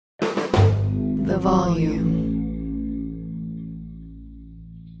the volume.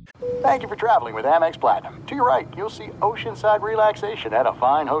 Thank you for traveling with Amex Platinum. To your right, you'll see oceanside relaxation at a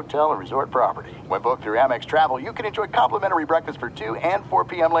fine hotel and resort property. When booked through Amex Travel, you can enjoy complimentary breakfast for 2 and 4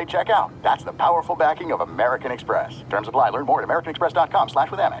 p.m. late checkout. That's the powerful backing of American Express. Terms apply. Learn more at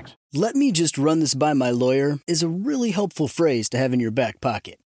americanexpress.com/withAmex. "Let me just run this by my lawyer" is a really helpful phrase to have in your back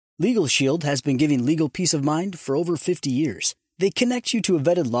pocket. Legal Shield has been giving legal peace of mind for over 50 years. They connect you to a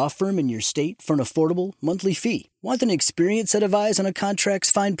vetted law firm in your state for an affordable monthly fee. Want an experienced set of eyes on a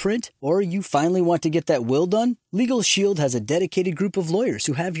contract's fine print? Or you finally want to get that will done? Legal Shield has a dedicated group of lawyers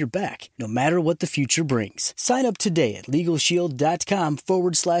who have your back, no matter what the future brings. Sign up today at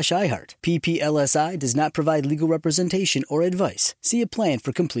LegalShield.com/iHeart. PPLSI does not provide legal representation or advice. See a plan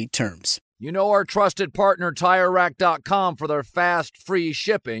for complete terms. You know our trusted partner, TireRack.com, for their fast, free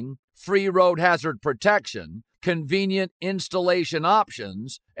shipping, free road hazard protection, convenient installation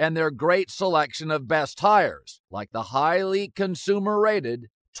options, and their great selection of best tires, like the highly consumer-rated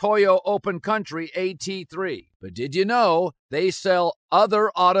Toyo Open Country AT3. But did you know they sell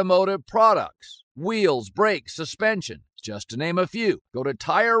other automotive products? Wheels, brakes, suspension, just to name a few. Go to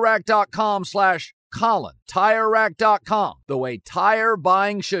TireRack.com/Colin. TireRack.com, the way tire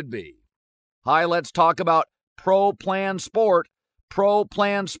buying should be. Hi, let's talk about Pro Plan Sport. Pro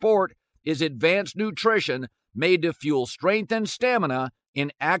Plan Sport is advanced nutrition made to fuel strength and stamina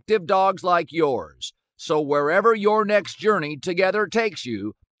in active dogs like yours. So wherever your next journey together takes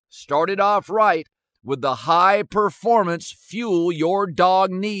you, start it off right with the high-performance fuel your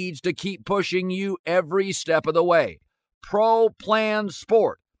dog needs to keep pushing you every step of the way. Pro Plan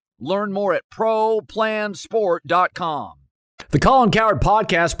Sport. Learn more at ProPlansport.com. The Colin Cowherd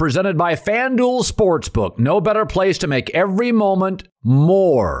Podcast, presented by FanDuel Sportsbook. No better place to make every moment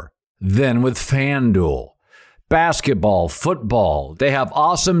more than with FanDuel. Basketball, football, they have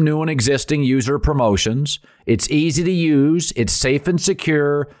awesome new and existing user promotions. It's easy to use. It's safe and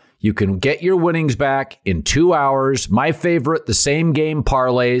secure. You can get your winnings back in 2 hours. My favorite, the same game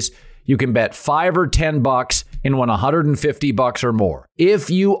parlays. You can bet $5 or $10 and win $150 or more. If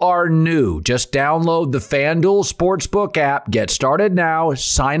you are new, just download the FanDuel Sportsbook app. Get started now.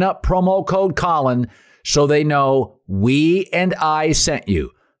 Sign up promo code Colin so they know we and I sent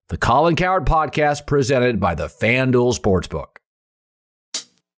you. The Colin Cowherd Podcast, presented by the FanDuel Sportsbook.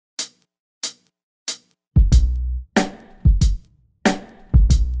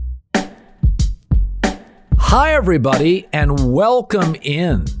 Hi, everybody, and welcome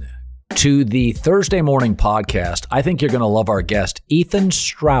in to the Thursday morning podcast. I think you're going to love our guest, Ethan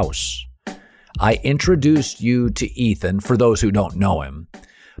Strauss. I introduced you to Ethan, for those who don't know him,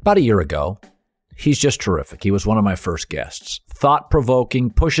 about a year ago. He's just terrific. He was one of my first guests.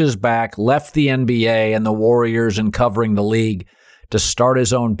 Thought-provoking, pushes back, left the NBA and the Warriors and covering the league to start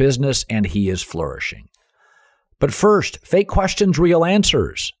his own business, and he is flourishing. But first, fake questions, real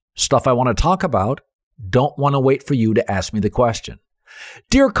answers. Stuff I want to talk about. Don't want to wait for you to ask me the question.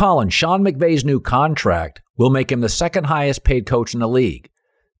 Dear Colin, Sean McVay's new contract will make him the second highest paid coach in the league.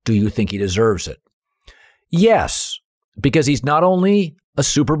 Do you think he deserves it? Yes, because he's not only a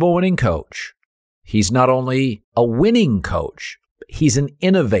Super Bowl winning coach, he's not only a winning coach, he's an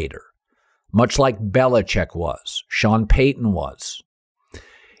innovator, much like Belichick was, Sean Payton was.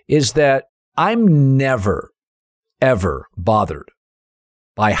 Is that I'm never, ever bothered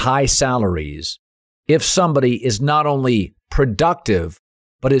by high salaries if somebody is not only productive,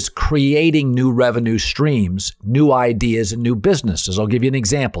 but is creating new revenue streams, new ideas, and new businesses. I'll give you an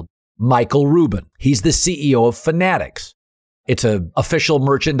example. Michael Rubin, he's the CEO of Fanatics. It's an official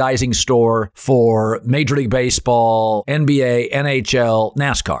merchandising store for Major League Baseball, NBA, NHL,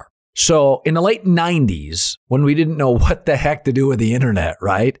 NASCAR. So in the late 90s, when we didn't know what the heck to do with the internet,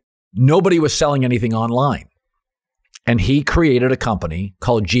 right? Nobody was selling anything online. And he created a company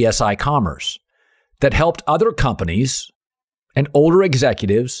called GSI Commerce that helped other companies and older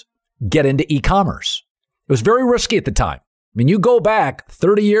executives get into e-commerce. It was very risky at the time. I mean, you go back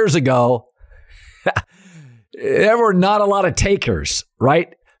 30 years ago, there were not a lot of takers,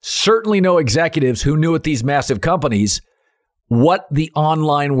 right? Certainly no executives who knew at these massive companies what the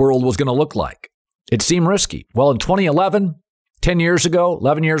online world was going to look like. It seemed risky. Well, in 2011,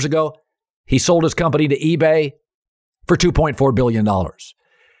 11 years ago, he sold his company to eBay for $2.4 billion.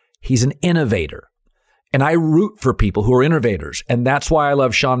 He's an innovator. And I root for people who are innovators. And that's why I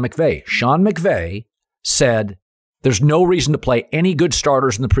love Sean McVay. Sean McVay said, there's no reason to play any good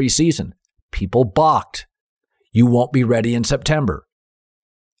starters in the preseason. People balked. You won't be ready in September.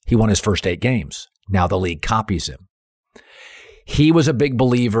 He won his first 8 games. Now the league copies him. He was a big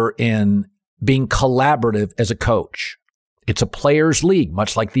believer in being collaborative as a coach. It's a players' league,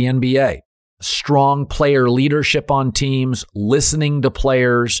 much like the NBA. strong player leadership on teams, listening to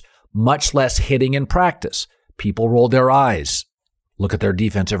players, much less hitting in practice. People rolled their eyes. Look at their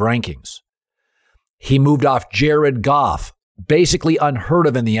defensive rankings. He moved off Jared Goff, basically unheard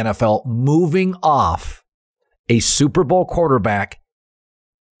of in the NFL, moving off a Super Bowl quarterback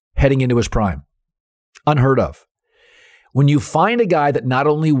heading into his prime. Unheard of. When you find a guy that not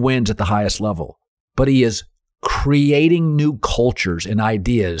only wins at the highest level, but he is creating new cultures and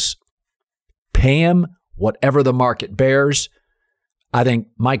ideas, pay him whatever the market bears. I think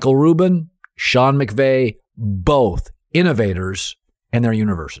Michael Rubin, Sean McVay, both innovators in their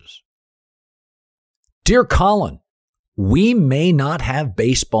universes. Dear Colin, we may not have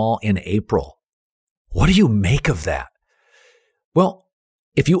baseball in April. What do you make of that? Well,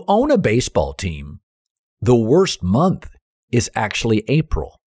 if you own a baseball team, the worst month is actually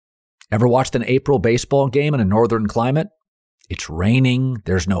April. Ever watched an April baseball game in a northern climate? It's raining.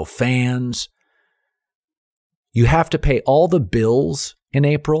 There's no fans. You have to pay all the bills in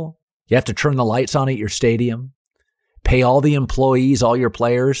April. You have to turn the lights on at your stadium, pay all the employees, all your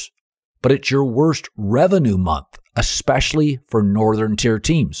players. But it's your worst revenue month, especially for northern tier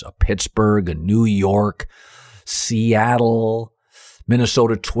teams, a Pittsburgh, a New York, Seattle,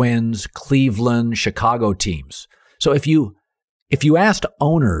 Minnesota Twins, Cleveland, Chicago teams. So if you asked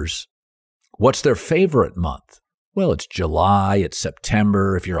owners what's their favorite month, well, it's July, it's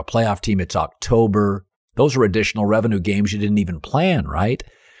September. If you're a playoff team, it's October. Those are additional revenue games you didn't even plan, right?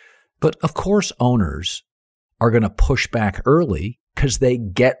 But of course, owners are going to push back early because they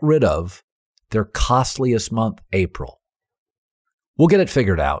get rid of their costliest month, April. We'll get it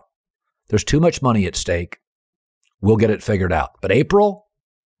figured out. There's too much money at stake. We'll get it figured out. But April,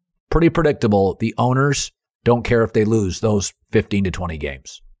 pretty predictable. The owners don't care if they lose those 15 to 20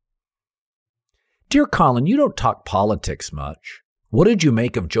 games. Dear Colin, you don't talk politics much. What did you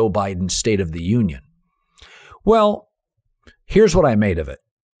make of Joe Biden's State of the Union? Well, here's what I made of it.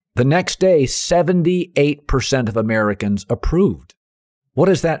 The next day, 78% of Americans approved. What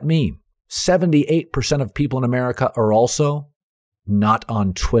does that mean? 78% of people in America are also not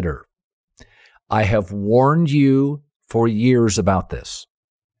on Twitter. I have warned you for years about this.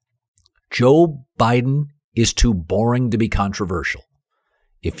 Joe Biden is too boring to be controversial.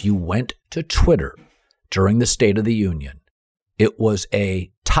 If you went to Twitter during the State of the Union, it was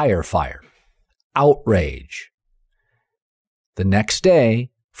a tire fire, outrage. The next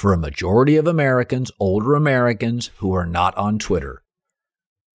day, for a majority of Americans, older Americans who are not on Twitter,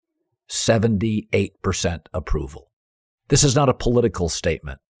 78% approval. This is not a political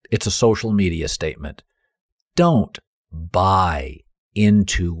statement. It's a social media statement. Don't buy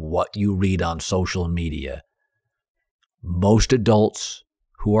into what you read on social media. Most adults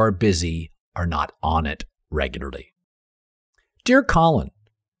who are busy are not on it regularly. Dear Colin,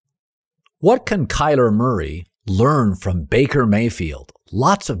 what can Kyler Murray learn from Baker Mayfield?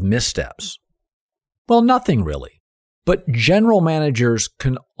 Lots of missteps. Well, nothing really. But general managers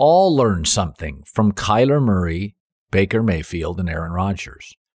can all learn something from Kyler Murray, Baker Mayfield, and Aaron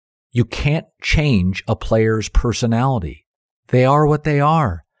Rodgers. You can't change a player's personality. They are what they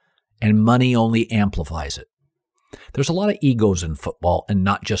are, and money only amplifies it. There's a lot of egos in football, and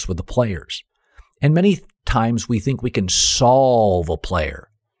not just with the players. And many times we think we can solve a player.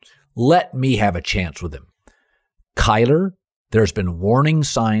 Let me have a chance with him. Kyler, there's been warning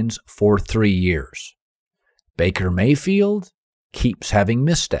signs for 3 years. Baker Mayfield keeps having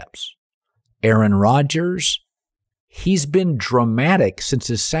missteps. Aaron Rodgers, he's been dramatic since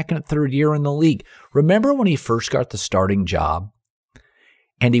his second, third year in the league. Remember when he first got the starting job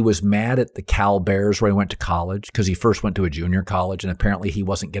and he was mad at the Cal Bears where he went to college because he first went to a junior college and apparently he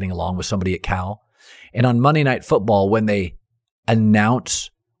wasn't getting along with somebody at Cal? And on Monday Night Football, when they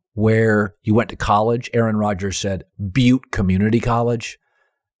announce where you went to college, Aaron Rodgers said, Butte Community College.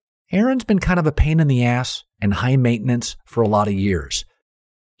 Aaron's been kind of a pain in the ass and high maintenance for a lot of years.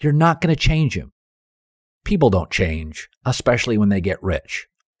 You're not going to change him. People don't change, especially when they get rich.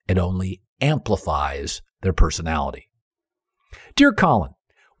 It only amplifies their personality. Dear Colin,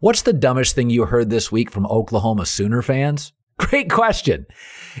 what's the dumbest thing you heard this week from Oklahoma Sooner fans? Great question.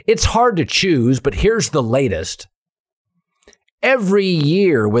 It's hard to choose, but here's the latest. Every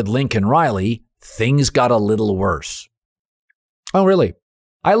year with Lincoln Riley, things got a little worse. Oh, really?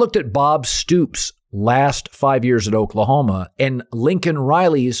 I looked at Bob Stoops' last 5 years at Oklahoma and Lincoln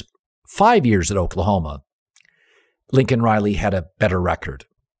Riley's 5 years at Oklahoma. Lincoln Riley had a better record.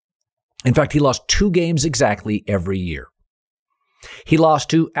 In fact, he lost 2 games exactly every year. He lost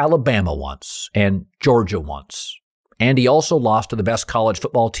to Alabama once and Georgia once. And he also lost to the best college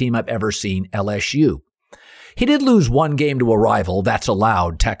football team I've ever seen, LSU. He did lose one game to a rival. That's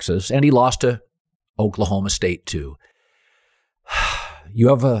allowed, Texas. And he lost to Oklahoma State, too. You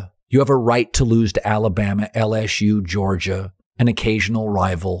have a right to lose to Alabama, LSU, Georgia, an occasional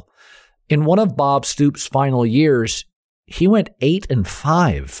rival. In one of Bob Stoops' final years, he went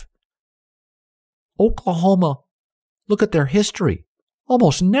 8-5. Oklahoma, look at their history,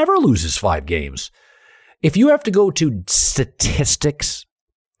 almost never loses 5 games. If you have to go to statistics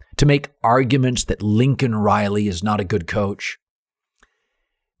to make arguments that Lincoln Riley is not a good coach,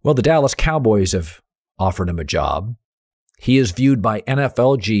 well, the Dallas Cowboys have offered him a job. He is viewed by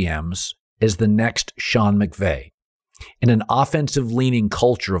NFL GMs as the next Sean McVay. In an offensive-leaning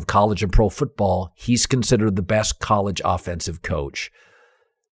culture of college and pro football, he's considered the best college offensive coach.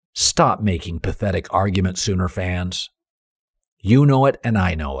 Stop making pathetic arguments, Sooner fans. You know it, and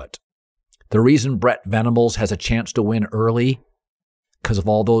I know it. The reason Brett Venables has a chance to win early, because of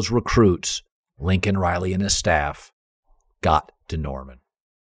all those recruits Lincoln Riley and his staff got to Norman.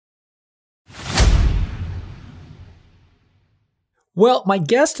 Well, my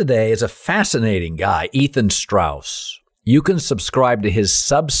guest today is a fascinating guy, Ethan Strauss. You can subscribe to his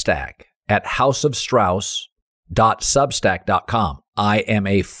Substack at houseofstrauss.substack.com. I am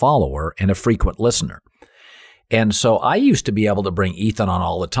a follower and a frequent listener. And so I used to be able to bring Ethan on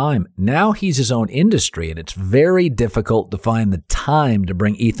all the time. Now he's his own industry, and it's very difficult to find the time to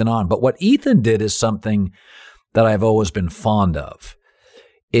bring Ethan on. But what Ethan did is something that I've always been fond of,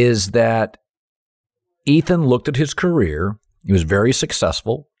 is that Ethan looked at his career. He was very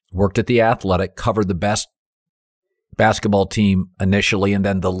successful, worked at The Athletic, covered the best basketball team initially and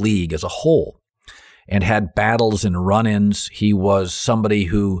then the league as a whole, and had battles and run-ins. He was somebody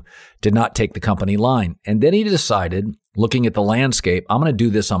who did not take the company line. And then he decided, looking at the landscape, I'm going to do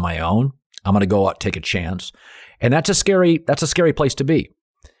this on my own. I'm going to go out, take a chance. And that's a scary place to be.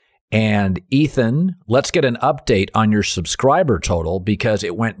 And Ethan, let's get an update on your subscriber total, because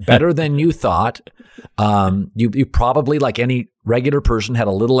it went better than you thought. You probably, like any regular person, had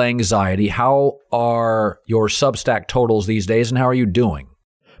a little anxiety. How are your Substack totals these days, and how are you doing?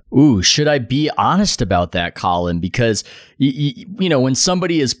 Ooh, should I be honest about that, Colin? Because, you know, when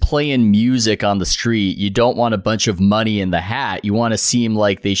somebody is playing music on the street, you don't want a bunch of money in the hat. You want to seem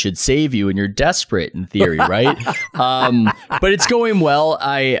like they should save you, and you're desperate in theory, right? But it's going well.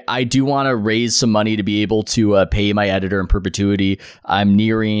 I do want to raise some money to be able to pay my editor in perpetuity. I'm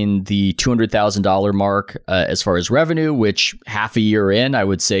nearing the $200,000 mark as far as revenue, which half a year in, I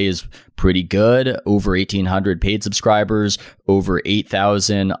would say is pretty good. Over 1,800 paid subscribers, over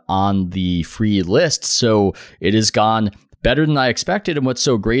 8,000 on the free list. So it has gone better than I expected. And what's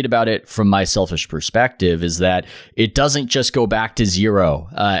so great about it from my selfish perspective is that it doesn't just go back to zero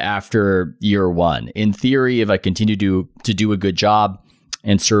after year one. In theory, if I continue to do a good job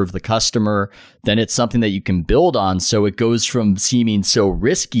and serve the customer, then it's something that you can build on. So it goes from seeming so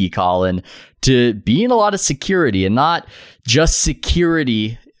risky, Colin, to being a lot of security, and not just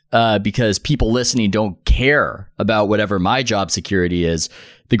security because people listening don't care about whatever my job security is.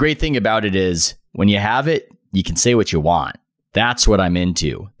 The great thing about it is when you have it, you can say what you want. That's what I'm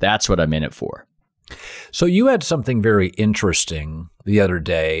into. That's what I'm in it for. So you had something very interesting the other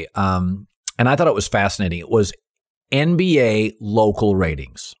day, and I thought it was fascinating. It was NBA local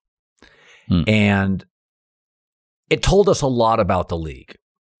ratings. And it told us a lot about the league.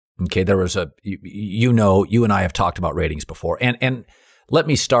 Okay, there was you and I have talked about ratings before. And let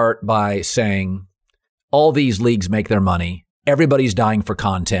me start by saying all these leagues make their money. Everybody's dying for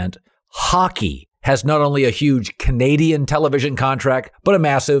content. Hockey has not only a huge Canadian television contract, but a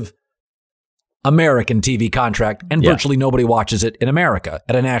massive American TV contract, and virtually nobody watches it in America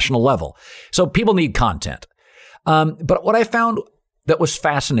at a national level. So people need content. But what I found that was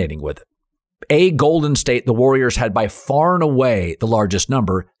fascinating with it, Golden State, the Warriors had by far and away the largest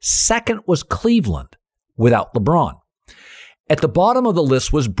number. Second was Cleveland without LeBron. At the bottom of the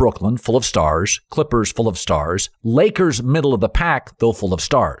list was Brooklyn, full of stars, Clippers, full of stars, Lakers, middle of the pack, though full of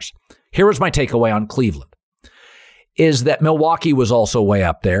stars. Here was my takeaway on Cleveland, is that Milwaukee was also way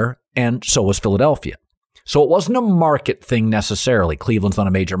up there, and so was Philadelphia. So it wasn't a market thing necessarily. Cleveland's not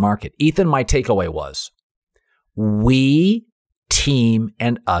a major market. Ethan, my takeaway was, we, team,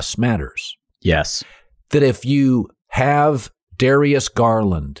 and us matters. Yes. That if you have Darius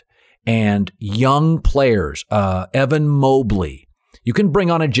Garland and young players, Evan Mobley, you can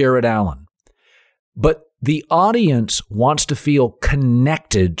bring on a Jared Allen, but the audience wants to feel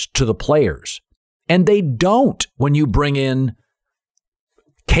connected to the players, and they don't when you bring in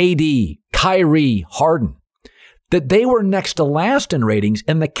KD, Kyrie, Harden. That they were next to last in ratings,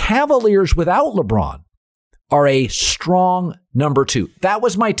 and the Cavaliers without LeBron are a strong number two. That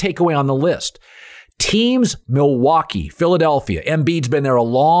was my takeaway on the list. Teams, Milwaukee, Philadelphia, Embiid's been there a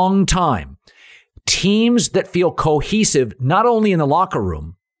long time. Teams that feel cohesive, not only in the locker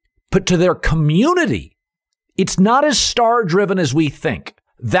room, but to their community. It's not as star-driven as we think.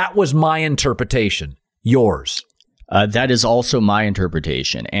 That was my interpretation. Yours? That is also my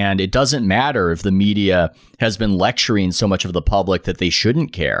interpretation. And it doesn't matter if the media has been lecturing so much of the public that they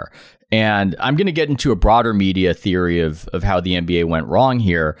shouldn't care. And I'm going to get into a broader media theory of how the NBA went wrong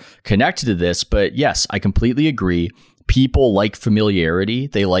here connected to this. But yes, I completely agree. People like familiarity.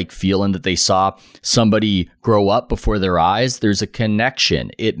 They like feeling that they saw somebody grow up before their eyes. There's a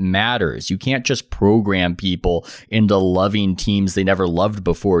connection. It matters. You can't just program people into loving teams they never loved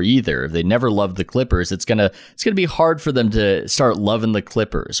before either. If they never loved the Clippers, it's gonna be hard for them to start loving the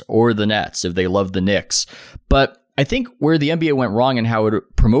Clippers or the Nets if they love the Knicks. But I think where the NBA went wrong and how it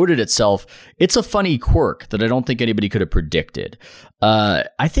promoted itself, it's a funny quirk that I don't think anybody could have predicted.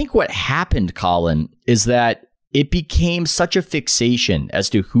 I think what happened, Colin, is that it became such a fixation as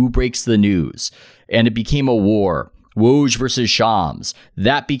to who breaks the news, and it became a war. Woj versus Shams.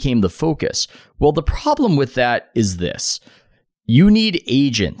 That became the focus. Well, the problem with that is this. You need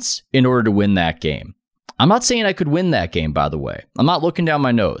agents in order to win that game. I'm not saying I could win that game, by the way. I'm not looking down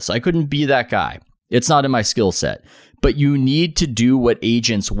my nose. I couldn't be that guy. It's not in my skill set. But you need to do what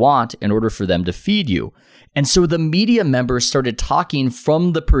agents want in order for them to feed you. And so the media members started talking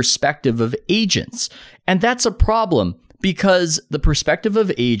from the perspective of agents. And that's a problem because the perspective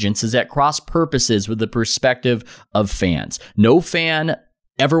of agents is at cross purposes with the perspective of fans. No fan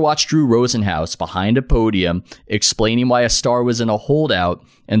ever watched Drew Rosenhaus behind a podium explaining why a star was in a holdout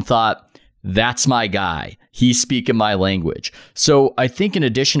and thought, that's my guy. He's speaking my language. So I think in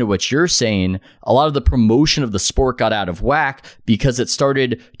addition to what you're saying, a lot of the promotion of the sport got out of whack because it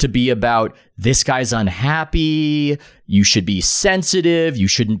started to be about this guy's unhappy. You should be sensitive. You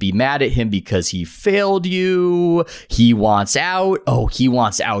shouldn't be mad at him because he failed you. He wants out. Oh, he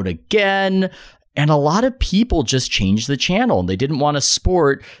wants out again. And a lot of people just changed the channel and they didn't want a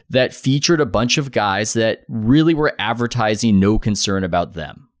sport that featured a bunch of guys that really were advertising no concern about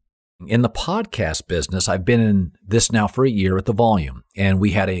them. In the podcast business, I've been in this now for a year at the Volume, and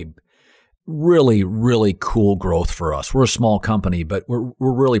we had a really, really cool growth for us. We're a small company, but we're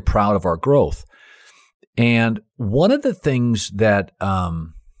really proud of our growth. And one of the things that,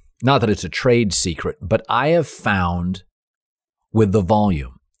 not that it's a trade secret, but I have found with the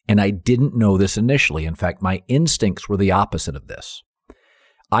Volume, and I didn't know this initially. In fact, my instincts were the opposite of this.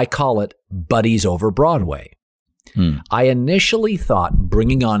 I call it buddies over Broadway. I initially thought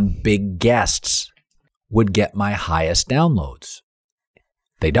bringing on big guests would get my highest downloads.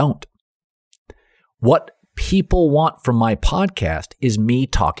 They don't. What people want from my podcast is me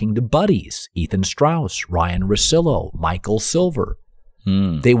talking to buddies, Ethan Strauss, Ryan Russillo, Michael Silver.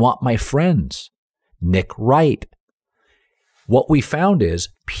 They want my friends, Nick Wright. What we found is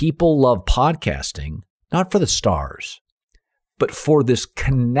people love podcasting, not for the stars, but for this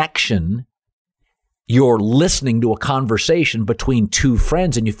connection. You're listening to a conversation between two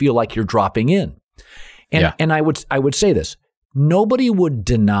friends and you feel like you're dropping in. And I would say this, nobody would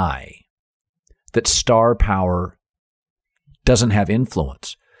deny that star power doesn't have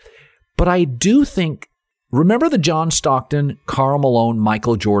influence. But I do think, remember the John Stockton, Karl Malone,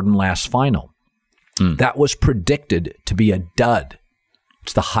 Michael Jordan last final? That was predicted to be a dud.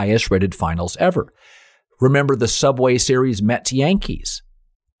 It's the highest rated finals ever. Remember the Subway Series Mets-Yankees?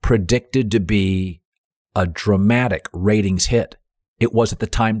 Predicted to be a dramatic ratings hit. It was at the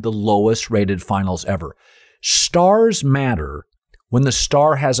time the lowest rated finals ever. Stars matter when the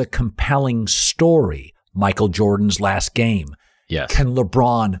star has a compelling story. Michael Jordan's last game. Yes. Can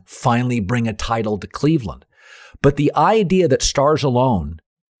LeBron finally bring a title to Cleveland? But the idea that stars alone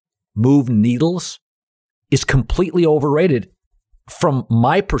move needles is completely overrated from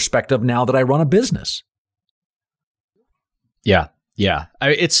my perspective now that I run a business. Yeah.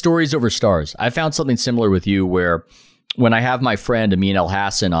 It's stories over stars. I found something similar with you where when I have my friend Amin El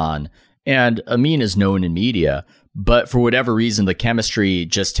Hassan on, and Amin is known in media, but for whatever reason, the chemistry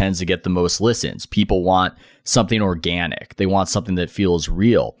just tends to get the most listens. People want something organic. They want something that feels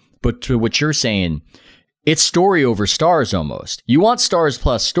real. But to what you're saying, it's story over stars almost. You want stars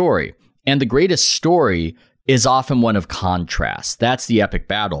plus story. And the greatest story is often one of contrast. That's the epic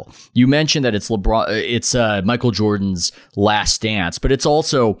battle. You mentioned that it's Michael Jordan's last dance, but it's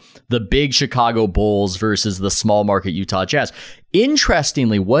also the big Chicago Bulls versus the small market Utah Jazz.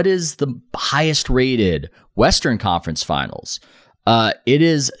 Interestingly, what is the highest rated Western Conference Finals? It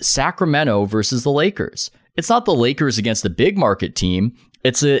is Sacramento versus the Lakers. It's not the Lakers against the big market team.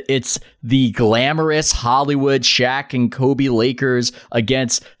 It's the glamorous Hollywood Shaq and Kobe Lakers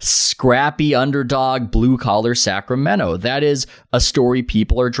against scrappy underdog blue collar Sacramento. That is a story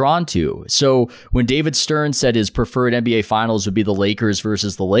people are drawn to. So when David Stern said his preferred NBA finals would be the Lakers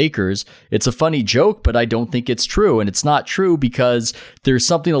versus the Lakers, it's a funny joke, but I don't think it's true. And it's not true because there's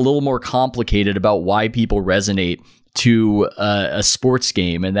something a little more complicated about why people resonate to a sports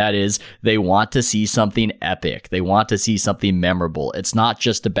game, and that is they want to see something epic. They want to see something memorable. It's not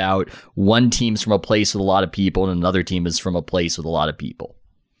just about one team's from a place with a lot of people and another team is from a place with a lot of people.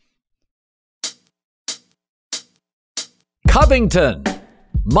 Covington,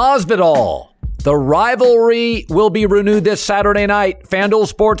 Masvidal. The rivalry will be renewed this Saturday night. FanDuel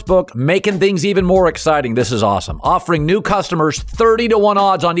Sportsbook making things even more exciting. This is awesome. Offering new customers 30-1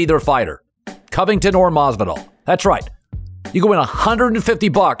 odds on either fighter, Covington or Masvidal. That's right. You can win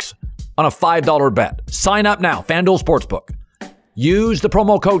 $150 on a $5 bet. Sign up now. FanDuel Sportsbook. Use the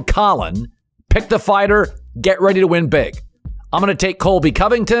promo code Colin. Pick the fighter. Get ready to win big. I'm going to take Colby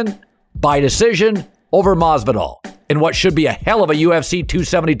Covington by decision over Masvidal in what should be a hell of a UFC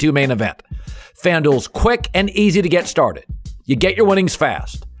 272 main event. FanDuel's quick and easy to get started. You get your winnings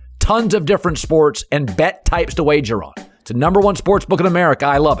fast. Tons of different sports and bet types to wager on. It's the #1 sportsbook in America.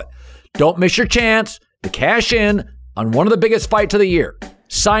 I love it. Don't miss your chance to cash in on one of the biggest fights of the year.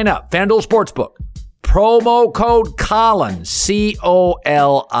 Sign up. FanDuel Sportsbook. Promo code Colin. COLIN.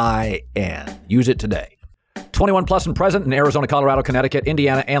 Use it today. 21 plus and present in Arizona, Colorado, Connecticut,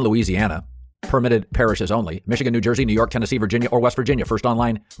 Indiana, and Louisiana. Permitted parishes only. Michigan, New Jersey, New York, Tennessee, Virginia, or West Virginia. First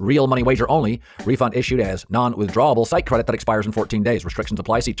online, real money wager only. Refund issued as non-withdrawable site credit that expires in 14 days. Restrictions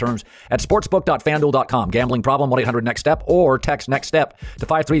apply. See terms at sportsbook.fanduel.com. Gambling problem? 1-800-NEXT-STEP or text NEXT STEP to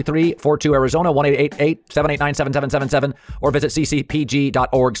 53342 Arizona 1-888-789-7777 or visit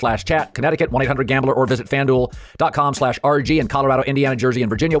ccpg.org/chat. Connecticut 1-800-GAMBLER or visit fanduel.com/RG. In Colorado, Indiana, Jersey, and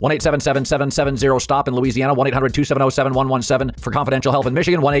Virginia 1-877-770-STOP. In Louisiana 1-800-270-7117 for confidential help. In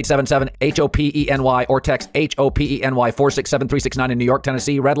Michigan 1-877-HOPENY or text HOPENY 467-369 in New York,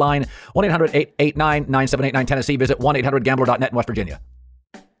 Tennessee. Red line 1-800-889-9789 Tennessee. Visit 1-800-GAMBLER.net in West Virginia.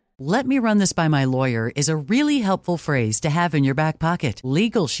 "Let me run this by my lawyer" is a really helpful phrase to have in your back pocket.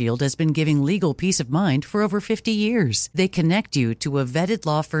 Legal Shield has been giving legal peace of mind for over 50 years. They connect you to a vetted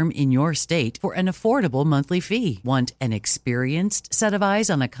law firm in your state for an affordable monthly fee. Want an experienced set of eyes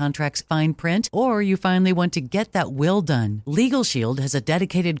on a contract's fine print? Or you finally want to get that will done? Legal Shield has a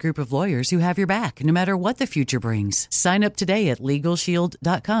dedicated group of lawyers who have your back, no matter what the future brings. Sign up today at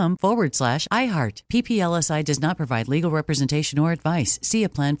LegalShield.com/iHeart. PPLSI does not provide legal representation or advice. See a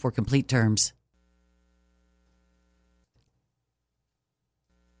plan for complete terms.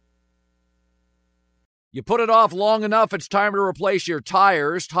 You put it off long enough, it's time to replace your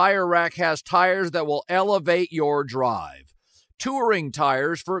tires. Tire Rack has tires that will elevate your drive. Touring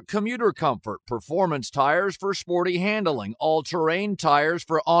tires for commuter comfort, performance tires for sporty handling, all-terrain tires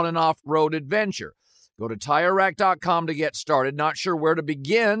for on- and off-road adventure. Go to TireRack.com to get started. Not sure where to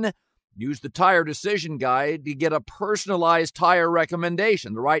begin? Use the Tire Decision Guide to get a personalized tire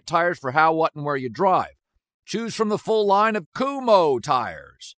recommendation, the right tires for how, what, and where you drive. Choose from the full line of Kumho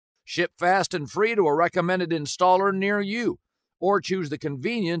tires. Ship fast and free to a recommended installer near you. Or choose the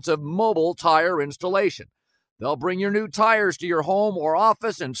convenience of mobile tire installation. They'll bring your new tires to your home or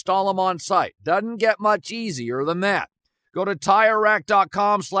office, install them on site. Doesn't get much easier than that. Go to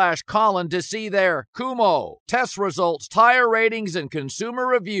TireRack.com/Colin to see their Kumho test results, tire ratings, and consumer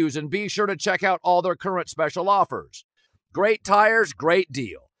reviews, and be sure to check out all their current special offers. Great tires, great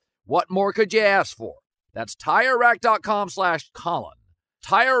deal. What more could you ask for? That's TireRack.com/Colin.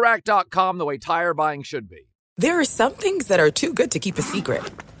 TireRack.com, the way tire buying should be. There are some things that are too good to keep a secret.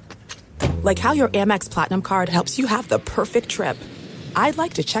 Like how your Amex Platinum card helps you have the perfect trip. I'd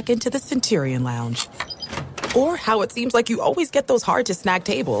like to check into the Centurion Lounge. Or how it seems like you always get those hard-to-snag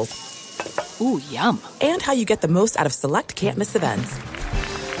tables. Ooh, yum. And how you get the most out of select can't-miss events.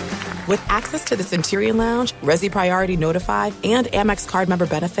 With access to the Centurion Lounge, Resi Priority Notified, and Amex card member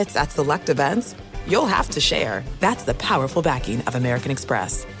benefits at select events, you'll have to share. That's the powerful backing of American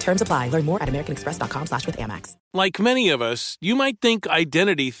Express. Terms apply. Learn more at americanexpress.com/withAmex. Like many of us, you might think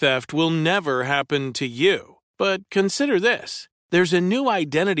identity theft will never happen to you. But consider this. There's a new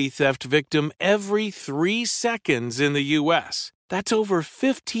identity theft victim every 3 seconds in the U.S. That's over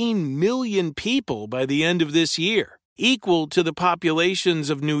 15 million people by the end of this year, equal to the populations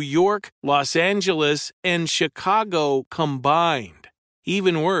of New York, Los Angeles, and Chicago combined.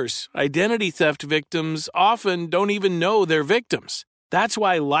 Even worse, identity theft victims often don't even know they're victims. That's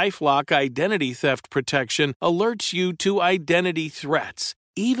why LifeLock Identity Theft Protection alerts you to identity threats,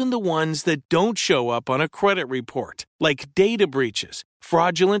 even the ones that don't show up on a credit report, like data breaches,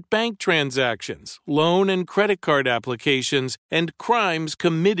 fraudulent bank transactions, loan and credit card applications, and crimes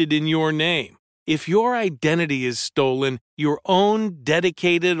committed in your name. If your identity is stolen, your own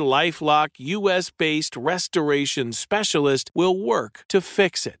dedicated LifeLock U.S.-based restoration specialist will work to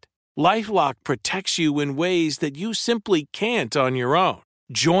fix it. LifeLock protects you in ways that you simply can't on your own.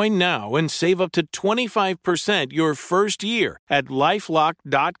 Join now and save up to 25% your first year at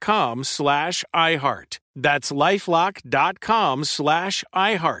LifeLock.com/iHeart. That's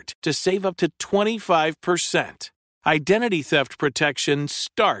LifeLock.com/iHeart to save up to 25%. Identity theft protection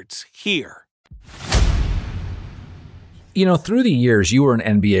starts here. You know, through the years, you were an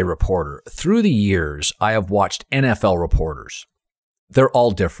NBA reporter. Through the years, I have watched NFL reporters. They're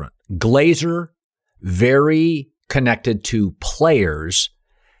all different. Glazer, very connected to players.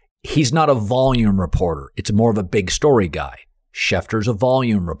 He's not a volume reporter. It's more of a big story guy. Schefter's a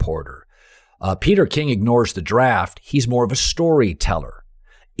volume reporter. Peter King ignores the draft. He's more of a storyteller.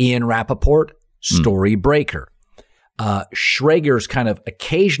 Ian Rappaport, story breaker. Schrager's kind of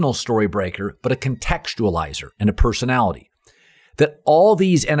occasional story breaker, but a contextualizer and a personality. That all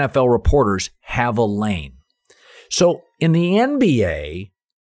these NFL reporters have a lane. So in the NBA,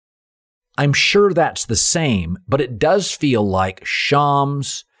 I'm sure that's the same, but it does feel like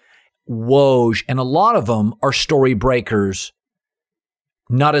Shams, Woj, and a lot of them are story breakers,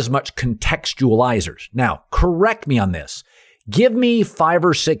 not as much contextualizers. Now, correct me on this. Give me 5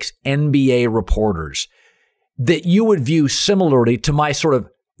 or 6 NBA reporters that you would view similarly to my sort of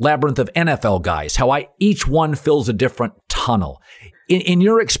labyrinth of NFL guys, how each one fills a different tunnel. In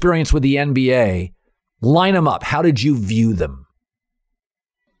your experience with the NBA, line them up. How did you view them?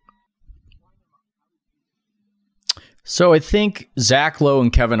 So I think Zach Lowe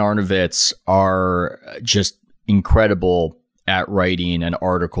and Kevin Arnovitz are just incredible at writing an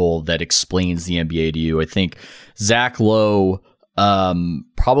article that explains the NBA to you. I think Zach Lowe,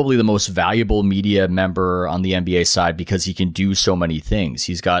 probably the most valuable media member on the NBA side because he can do so many things.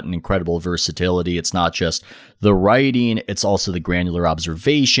 He's got an incredible versatility. It's not just the writing, it's also the granular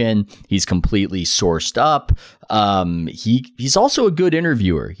observation. He's completely sourced up. He's also a good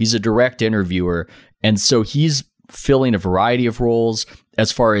interviewer. He's a direct interviewer. And so he's filling a variety of roles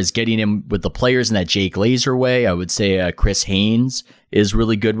as far as getting him with the players in that Jay Glazer way. I would say Chris Haynes is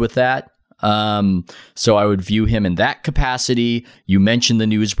really good with that. So I would view him in that capacity. You mentioned the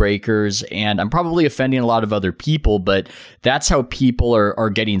newsbreakers, and I'm probably offending a lot of other people, but that's how people are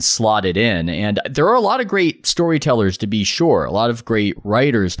getting slotted in. And there are a lot of great storytellers, to be sure, a lot of great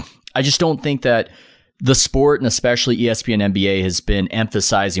writers. I just don't think that the sport, and especially ESPN NBA, has been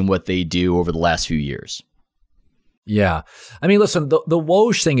emphasizing what they do over the last few years. Yeah. I mean, listen, the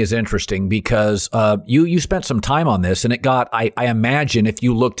Woj thing is interesting because you spent some time on this, and it got, I imagine if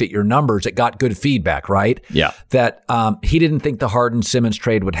you looked at your numbers, it got good feedback, right? Yeah. That he didn't think the Harden-Simmons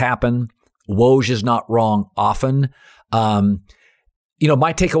trade would happen. Woj is not wrong often. My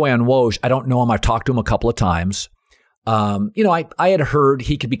takeaway on Woj, I don't know him. I've talked to him a couple of times. I had heard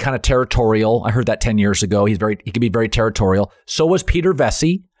he could be kind of territorial. I heard that 10 years ago. He could be very territorial. So was Peter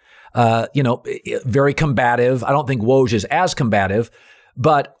Vesey. Very combative. I don't think Woj is as combative,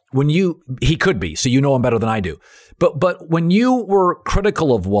 but he could be, so you know him better than I do. But when you were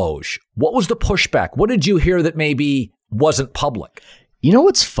critical of Woj, what was the pushback? What did you hear that maybe wasn't public? You know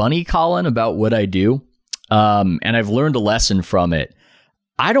what's funny, Colin, about what I do? And I've learned a lesson from it.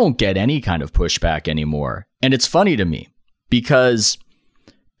 I don't get any kind of pushback anymore. And it's funny to me because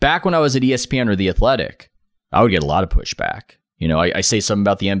back when I was at ESPN or The Athletic, I would get a lot of pushback. I say something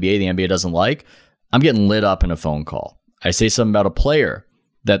about the NBA doesn't like, I'm getting lit up in a phone call. I say something about a player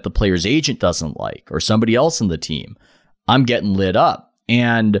that the player's agent doesn't like or somebody else in the team, I'm getting lit up.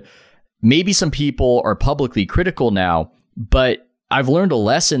 And maybe some people are publicly critical now, but I've learned a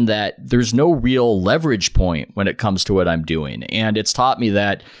lesson that there's no real leverage point when it comes to what I'm doing. And it's taught me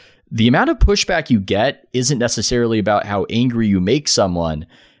that the amount of pushback you get isn't necessarily about how angry you make someone.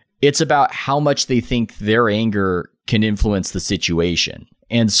 It's about how much they think their anger can influence the situation.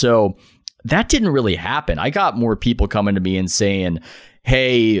 And so that didn't really happen. I got more people coming to me and saying,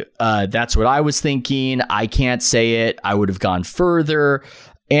 hey, that's what I was thinking. I can't say it. I would have gone further.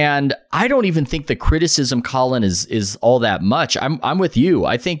 And I don't even think the criticism, Colin, is all that much. I'm with you.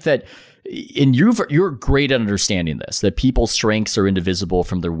 I think that you're great at understanding this, that people's strengths are indivisible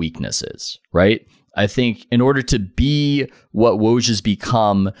from their weaknesses, right? I think in order to be what Woj has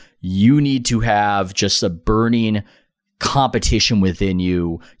become, you need to have just a burning competition within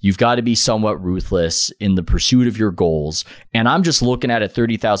you. You've got to be somewhat ruthless in the pursuit of your goals. And I'm just looking at a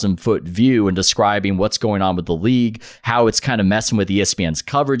 30,000 foot view and describing what's going on with the league, how it's kind of messing with ESPN's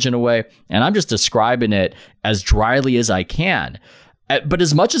coverage in a way. And I'm just describing it as dryly as I can. But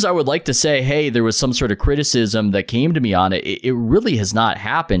as much as I would like to say, hey, there was some sort of criticism that came to me on it, it really has not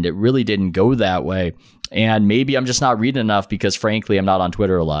happened. It really didn't go that way. And maybe I'm just not reading enough because, frankly, I'm not on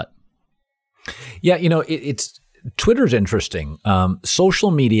Twitter a lot. Yeah, it's Twitter's interesting. Social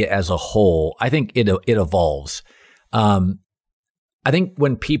media as a whole, I think it evolves. I think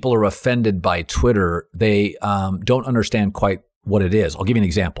when people are offended by Twitter, they don't understand quite what it is. I'll give you an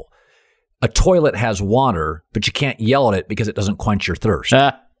example. A toilet has water, but you can't yell at it because it doesn't quench your thirst.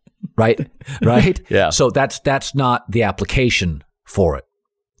 Right? Right? Yeah. So that's not the application for it.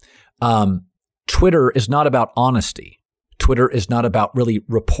 Twitter is not about honesty. Twitter is not about really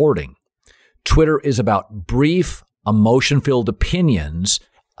reporting. Twitter is about brief, emotion-filled opinions,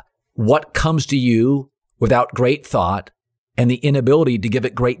 what comes to you without great thought, and the inability to give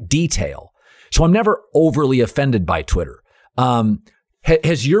it great detail. So I'm never overly offended by Twitter.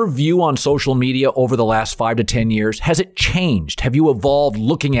 Has your view on social media over the last 5 to 10 years, has it changed? Have you evolved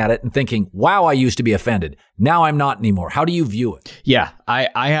looking at it and thinking, wow, I used to be offended. Now I'm not anymore. How do you view it? Yeah,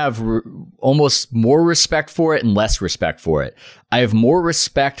 I have almost more respect for it and less respect for it. I have more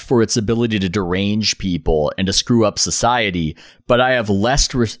respect for its ability to derange people and to screw up society, but I have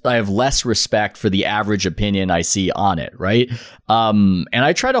less respect for the average opinion I see on it, right? And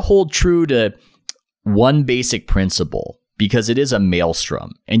I try to hold true to one basic principle, because it is a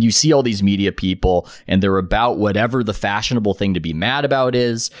maelstrom, and you see all these media people and they're about whatever the fashionable thing to be mad about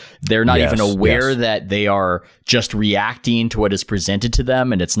is. They're not even aware that they are just reacting to what is presented to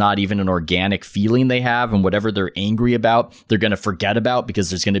them, and it's not even an organic feeling they have, and whatever they're angry about, they're going to forget about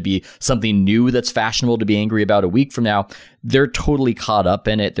because there's going to be something new that's fashionable to be angry about a week from now. They're totally caught up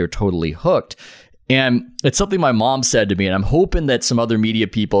in it. They're totally hooked. And it's something my mom said to me, and I'm hoping that some other media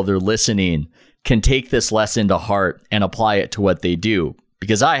people, if they're listening, can take this lesson to heart and apply it to what they do,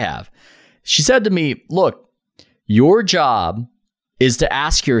 because I have. She said to me, look, your job is to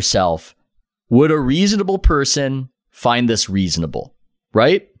ask yourself, would a reasonable person find this reasonable,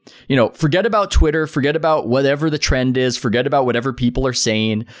 right? Forget about Twitter, forget about whatever the trend is, forget about whatever people are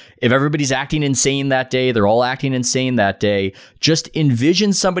saying. If everybody's acting insane that day, they're all acting insane that day. Just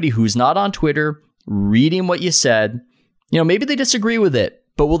envision somebody who's not on Twitter reading what you said. Maybe they disagree with it,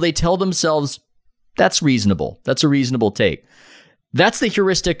 but will they tell themselves, that's reasonable. That's a reasonable take. That's the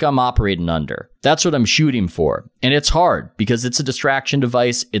heuristic I'm operating under. That's what I'm shooting for. And it's hard because it's a distraction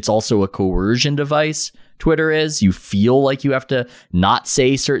device. It's also a coercion device. Twitter is. You feel like you have to not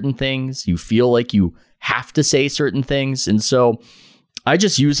say certain things. You feel like you have to say certain things. And so I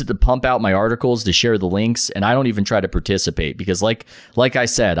just use it to pump out my articles, to share the links, and I don't even try to participate because like I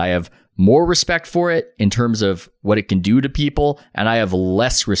said, I have more respect for it in terms of what it can do to people, and I have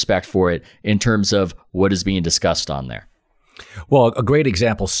less respect for it in terms of what is being discussed on there. Well, a great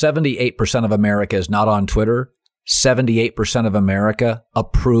example, 78% of America is not on Twitter. 78% of America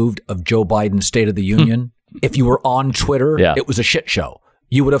approved of Joe Biden's State of the Union. If you were on Twitter, It was a shit show.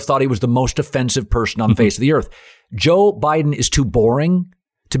 You would have thought he was the most offensive person on the face of the earth. Joe Biden is too boring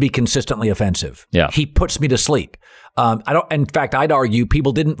to be consistently offensive. Yeah. He puts me to sleep. In fact, I'd argue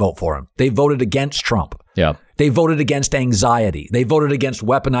people didn't vote for him. They voted against Trump. Yeah. They voted against anxiety. They voted against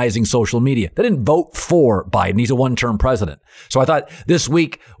weaponizing social media. They didn't vote for Biden. He's a one-term president. So I thought this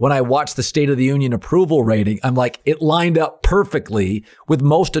week when I watched the State of the Union approval rating, I'm like, it lined up perfectly with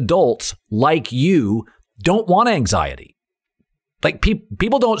most adults like you don't want anxiety. Like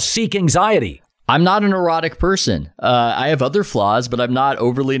people don't seek anxiety. I'm not a neurotic person. I have other flaws, but I'm not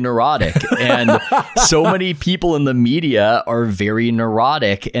overly neurotic. And so many people in the media are very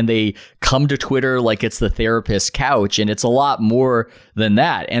neurotic, and they come to Twitter like it's the therapist's couch, and it's a lot more than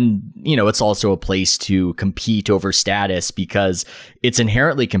that. And, it's also a place to compete over status because it's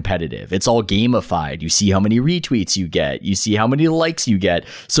inherently competitive. It's all gamified. You see how many retweets you get. You see how many likes you get.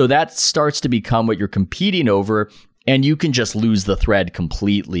 So that starts to become what you're competing over. And you can just lose the thread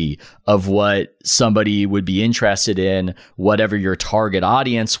completely of what somebody would be interested in, whatever your target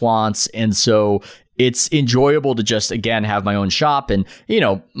audience wants. And so it's enjoyable to just, again, have my own shop. And,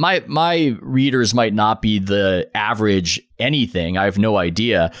 my readers might not be the average anything. I have no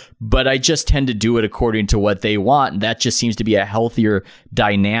idea. But I just tend to do it according to what they want. And that just seems to be a healthier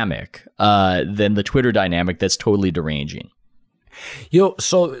dynamic than the Twitter dynamic that's totally deranging.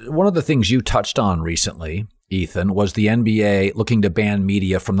 So one of the things you touched on recently, Ethan, was the NBA looking to ban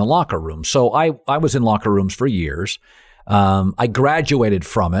media from the locker room. So I was in locker rooms for years. I graduated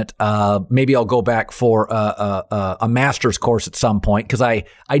from it. Maybe I'll go back for a master's course at some point, because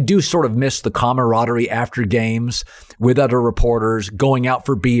I do sort of miss the camaraderie after games with other reporters, going out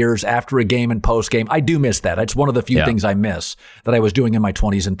for beers after a game and post game. I do miss that. It's one of the few things I miss that I was doing in my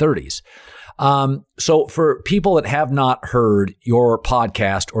 20s and 30s. So for people that have not heard your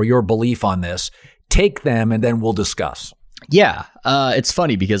podcast or your belief on this, take them and then we'll discuss. Yeah. It's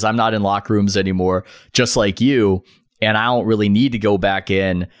funny because I'm not in locker rooms anymore, just like you. And I don't really need to go back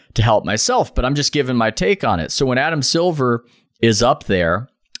in to help myself, but I'm just giving my take on it. So when Adam Silver is up there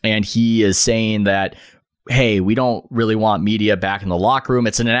and he is saying that, hey, we don't really want media back in the locker room,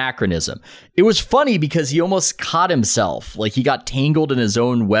 it's an anachronism. It was funny because he almost caught himself. Like, he got tangled in his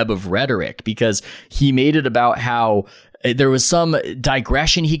own web of rhetoric because he made it about how there was some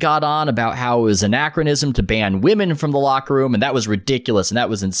digression he got on about how it was anachronism to ban women from the locker room, and that was ridiculous and that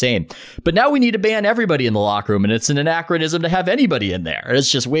was insane. But now we need to ban everybody in the locker room, and it's an anachronism to have anybody in there. And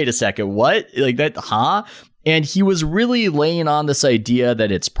it's just, wait a second, what? Like that, huh? And he was really laying on this idea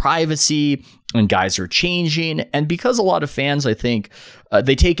that it's privacy and guys are changing. And because a lot of fans, I think,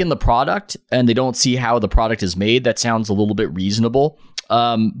 they take in the product and they don't see how the product is made, that sounds a little bit reasonable.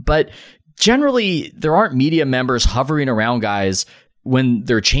 But generally, there aren't media members hovering around guys when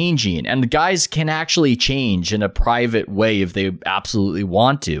they're changing, and the guys can actually change in a private way if they absolutely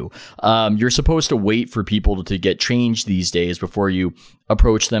want to. You're supposed to wait for people to get changed these days before you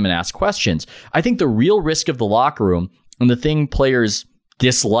approach them and ask questions. I think the real risk of the locker room, and the thing players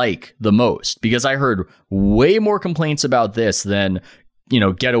dislike the most, because I heard way more complaints about this than,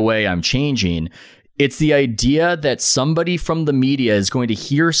 get away, I'm changing. It's the idea that somebody from the media is going to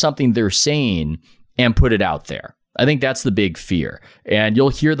hear something they're saying and put it out there. I think that's the big fear. And you'll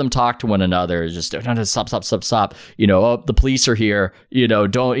hear them talk to one another, just stop. Oh, the police are here,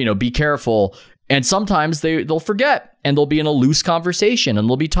 don't, be careful. And sometimes they'll forget, and they'll be in a loose conversation, and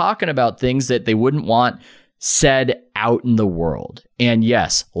they'll be talking about things that they wouldn't want said out in the world. And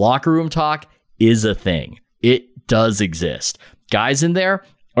yes, locker room talk is a thing. It does exist. Guys in there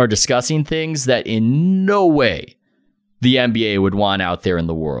are discussing things that in no way the NBA would want out there in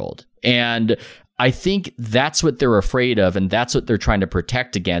the world. And I think that's what they're afraid of, and that's what they're trying to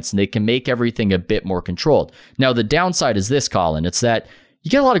protect against, and they can make everything a bit more controlled. Now, the downside is this, Colin. It's that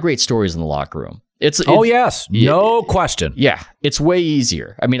you get a lot of great stories in the locker room. Yes, no question. Yeah, it's way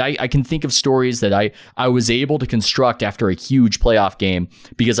easier. I mean, I can think of stories that I was able to construct after a huge playoff game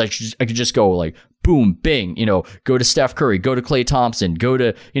because I could just go like, boom, bing, go to Steph Curry, go to Klay Thompson, go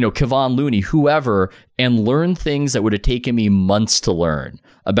to, Kevon Looney, whoever, and learn things that would have taken me months to learn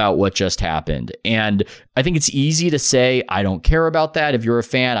about what just happened. And I think it's easy to say, I don't care about that. If you're a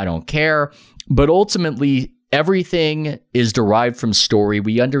fan, I don't care. But ultimately, everything is derived from story.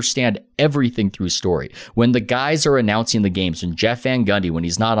 We understand everything through story. When the guys are announcing the games, when Jeff Van Gundy, when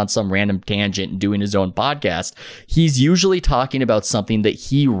he's not on some random tangent and doing his own podcast, he's usually talking about something that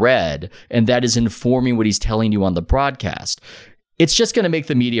he read, and that is informing what he's telling you on the broadcast. It's just going to make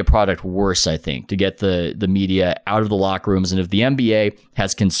the media product worse, I think, to get the media out of the locker rooms. And if the NBA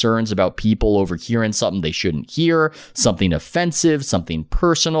has concerns about people overhearing something they shouldn't hear, something offensive, something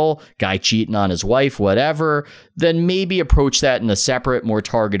personal, guy cheating on his wife, whatever, then maybe approach that in a separate, more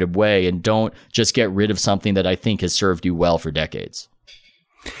targeted way, and don't just get rid of something that I think has served you well for decades.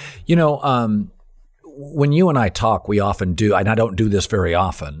 When you and I talk, we often do, and I don't do this very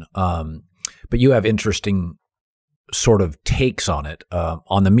often, but you have interesting sort of takes on it,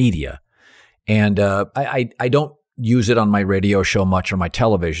 on the media. And I don't use it on my radio show much or my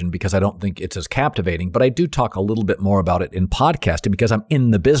television because I don't think it's as captivating, but I do talk a little bit more about it in podcasting because I'm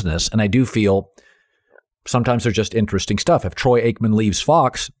in the business, and I do feel sometimes there's just interesting stuff. If Troy Aikman leaves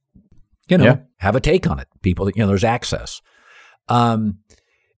Fox, have a take on it. People, there's access.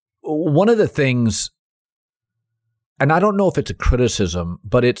 One of the things, and I don't know if it's a criticism,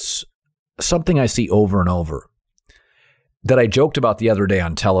 but it's something I see over and over, that I joked about the other day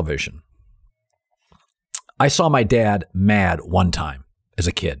on television. I saw my dad mad one time as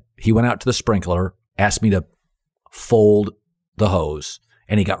a kid. He went out to the sprinkler, asked me to fold the hose,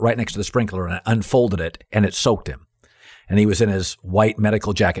 and he got right next to the sprinkler and I unfolded it, and it soaked him. And he was in his white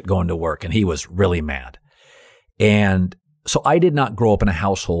medical jacket going to work, and he was really mad. And so I did not grow up in a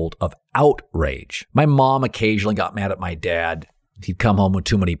household of outrage. My mom occasionally got mad at my dad. He'd come home with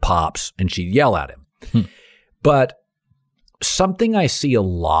too many pops, and she'd yell at him. But something I see a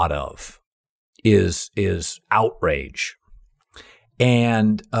lot of is outrage.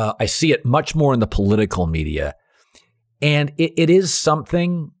 And I see it much more in the political media. And it is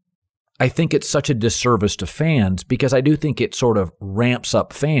something, I think it's such a disservice to fans because I do think it sort of ramps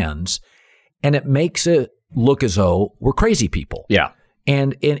up fans and it makes it look as though we're crazy people. Yeah.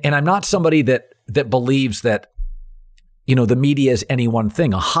 And I'm not somebody that believes that, the media is any one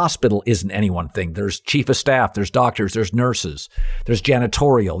thing. A hospital isn't any one thing. There's chief of staff, there's doctors, there's nurses, there's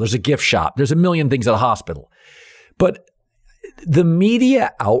janitorial, there's a gift shop, there's a million things at a hospital. But the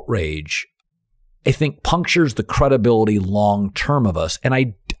media outrage, I think, punctures the credibility long term of us. And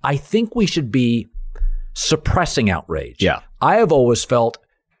I think we should be suppressing outrage. Yeah. I have always felt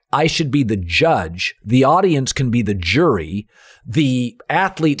I should be the judge. The audience can be the jury. The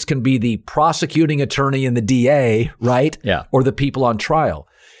athletes can be the prosecuting attorney and the DA, right? Yeah. Or the people on trial.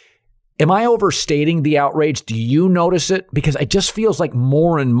 Am I overstating the outrage? Do you notice it? Because it just feels like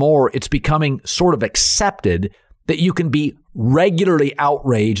more and more it's becoming sort of accepted that you can be regularly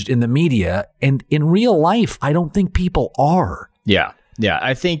outraged in the media. And in real life, I don't think people are. Yeah. Yeah.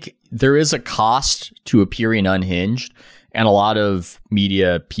 I think there is a cost to appearing unhinged. And a lot of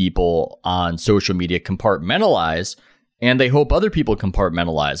media people on social media compartmentalize, and they hope other people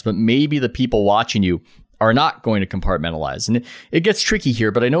compartmentalize. But maybe the people watching you are not going to compartmentalize. And it gets tricky here,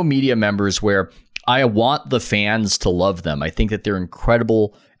 but I know media members where I want the fans to love them. I think that they're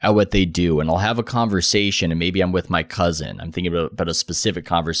incredible at what they do. And I'll have a conversation, and maybe I'm with my cousin. I'm thinking about a specific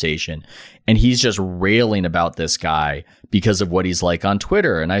conversation, and he's just railing about this guy because of what he's like on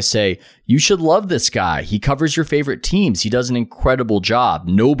Twitter. And I say, you should love this guy. He covers your favorite teams. He does an incredible job.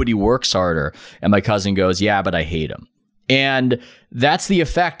 Nobody works harder. And my cousin goes, yeah, but I hate him. And that's the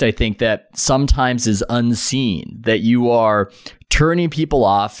effect, I think, that sometimes is unseen, that you are turning people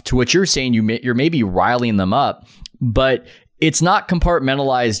off to what you're saying. You're maybe riling them up, but it's not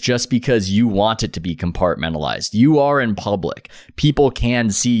compartmentalized just because you want it to be compartmentalized. You are in public. People can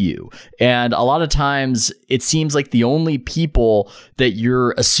see you. And a lot of times it seems like the only people that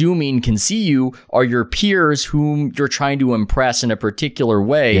you're assuming can see you are your peers whom you're trying to impress in a particular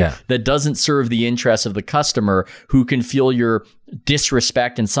way that doesn't serve the interests of the customer, who can feel your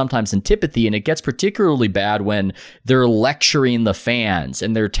disrespect and sometimes antipathy. And it gets particularly bad when they're lecturing the fans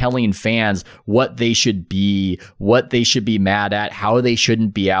and they're telling fans what they should be mad at, how they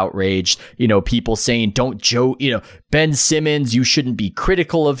shouldn't be outraged. People saying, don't joke, Ben Simmons, you shouldn't be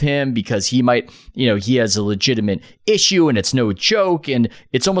critical of him because he might, he has a legitimate issue and it's no joke. And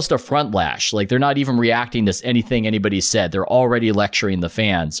it's almost a front lash. Like, they're not even reacting to anything anybody said. They're already lecturing the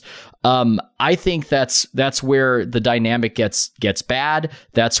fans. I think that's where the dynamic gets bad.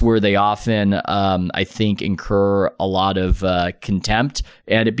 That's where they often, I think, incur a lot of contempt,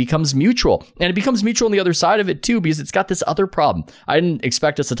 and it becomes mutual. And it becomes mutual on the other side of it too, because it's got this other problem. I didn't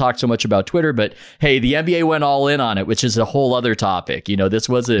expect us to talk so much about Twitter, but hey, the NBA went all in on it, which is a whole other topic. This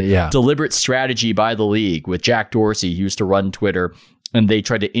was a deliberate strategy by the league with Jack Dorsey, who used to run Twitter, and they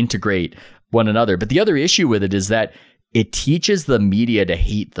tried to integrate one another. But the other issue with it is that it teaches the media to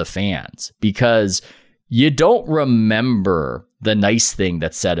hate the fans, because you don't remember the nice thing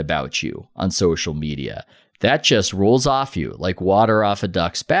that's said about you on social media. That just rolls off you like water off a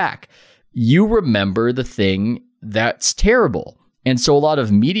duck's back. You remember the thing that's terrible. And so a lot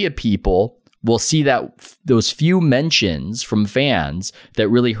of media people will see that those few mentions from fans that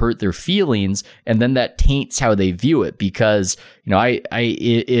really hurt their feelings, and then that taints how they view it. Because,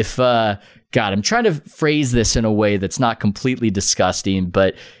 God, I'm trying to phrase this in a way that's not completely disgusting,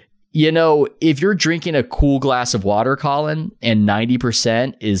 but if you're drinking a cool glass of water, Colin, and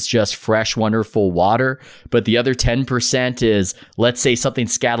 90% is just fresh, wonderful water, but the other 10% is, let's say, something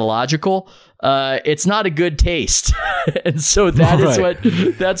scatological, it's not a good taste. And so that's what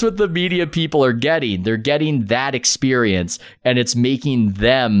the media people are getting. They're getting that experience, and it's making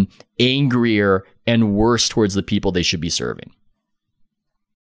them angrier and worse towards the people they should be serving.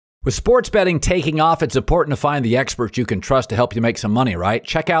 With sports betting taking off, it's important to find the experts you can trust to help you make some money, right?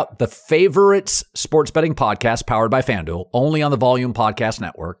 Check out the Favorites Sports Betting Podcast, powered by FanDuel, only on the Volume Podcast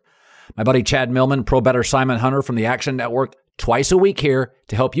Network. My buddy Chad Millman, pro bettor Simon Hunter from the Action Network, twice a week here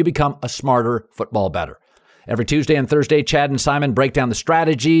to help you become a smarter football bettor. Every Tuesday and Thursday, Chad and Simon break down the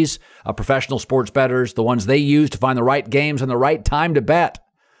strategies of professional sports bettors, the ones they use to find the right games and the right time to bet.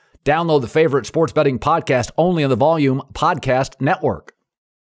 Download the Favorite Sports Betting Podcast only on the Volume Podcast Network.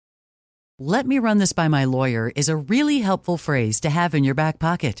 "Let me run this by my lawyer" is a really helpful phrase to have in your back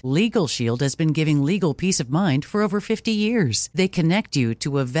pocket. Legal Shield has been giving legal peace of mind for over 50 years. They connect you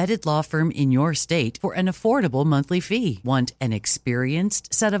to a vetted law firm in your state for an affordable monthly fee. Want an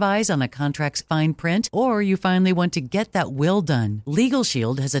experienced set of eyes on a contract's fine print? Or you finally want to get that will done? Legal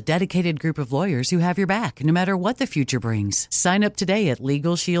Shield has a dedicated group of lawyers who have your back, no matter what the future brings. Sign up today at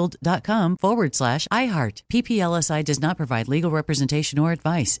LegalShield.com/iHeart. PPLSI does not provide legal representation or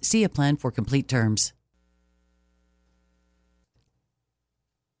advice. See a plan for complete terms.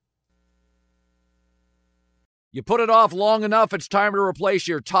 You put it off long enough, it's time to replace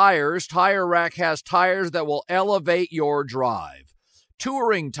your tires. Tire Rack has tires that will elevate your drive.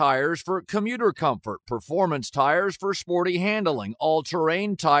 Touring tires for commuter comfort, performance tires for sporty handling,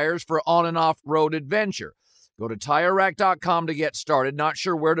 all-terrain tires for on- and off-road adventure. Go to TireRack.com to get started. Not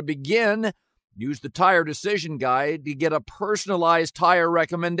sure where to begin? Use the Tire Decision Guide to get a personalized tire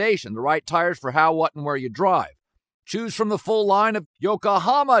recommendation, the right tires for how, what, and where you drive. Choose from the full line of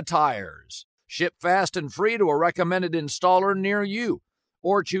Yokohama tires. Ship fast and free to a recommended installer near you.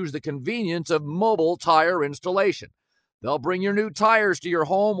 Or choose the convenience of mobile tire installation. They'll bring your new tires to your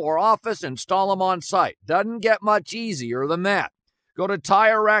home or office and install them on site. Doesn't get much easier than that. Go to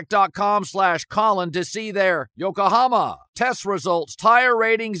TireRack.com/Colin to see their Yokohama test results, tire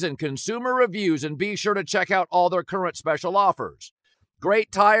ratings, and consumer reviews, and be sure to check out all their current special offers.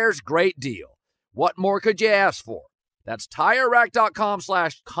 Great tires, great deal. What more could you ask for? That's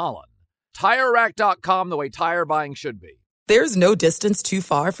TireRack.com/Colin. TireRack.com, the way tire buying should be. There's no distance too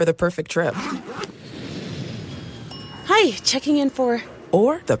far for the perfect trip. Hi, checking in for...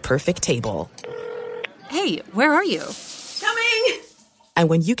 Or the perfect table. Hey, where are you? Coming! And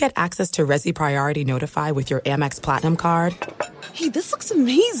when you get access to Resi Priority Notify with your Amex Platinum card... Hey, this looks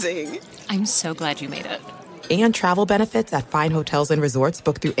amazing. I'm so glad you made it. And travel benefits at fine hotels and resorts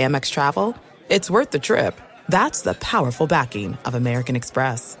booked through Amex Travel, it's worth the trip. That's the powerful backing of American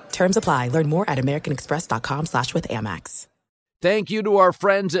Express. Terms apply. Learn more at americanexpress.com/withAmex. Thank you to our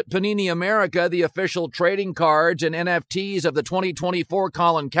friends at Panini America, the official trading cards and NFTs of the 2024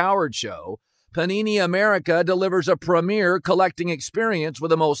 Colin Cowherd Show. Panini America delivers a premier collecting experience with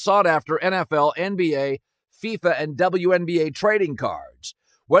the most sought-after NFL, NBA, FIFA, and WNBA trading cards.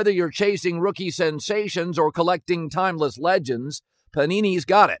 Whether you're chasing rookie sensations or collecting timeless legends, Panini's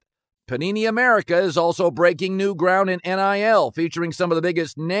got it. Panini America is also breaking new ground in NIL, featuring some of the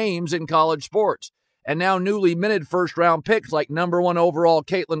biggest names in college sports. And now newly minted first-round picks like number 1 overall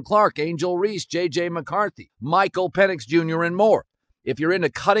Caitlin Clark, Angel Reese, J.J. McCarthy, Michael Penix Jr., and more. If you're into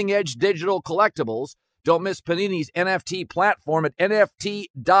cutting-edge digital collectibles, don't miss Panini's NFT platform at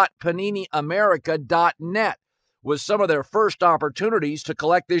nft.paniniamerica.net with some of their first opportunities to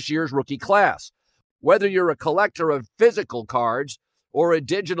collect this year's rookie class. Whether you're a collector of physical cards or a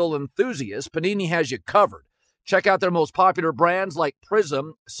digital enthusiast, Panini has you covered. Check out their most popular brands like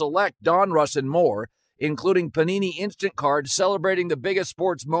Prism, Select, Donruss, and more, including Panini Instant Cards celebrating the biggest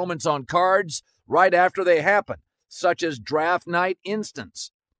sports moments on cards right after they happen, such as Draft Night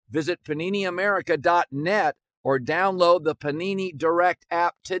Instants. Visit PaniniAmerica.net or download the Panini Direct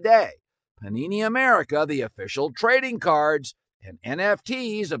app today. Panini America, the official trading cards and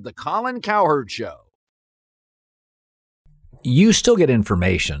NFTs of the Colin Cowherd Show. You still get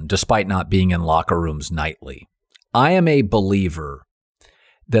information despite not being in locker rooms nightly. I am a believer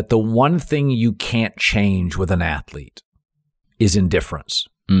that the one thing you can't change with an athlete is indifference.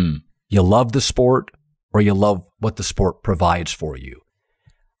 You love the sport or you love what the sport provides for you.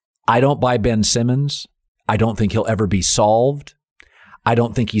 I don't buy Ben Simmons. I don't think he'll ever be solved. I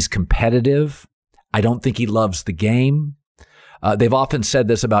don't think he's competitive. I don't think he loves the game. They've often said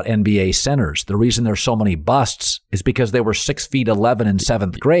this about NBA centers. The reason there's so many busts is because they were 6'11" in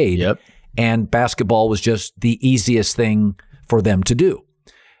 7th grade. Yep. And basketball was just the easiest thing for them to do.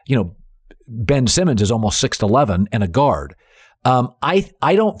 You know, Ben Simmons is almost 6'11" and a guard. I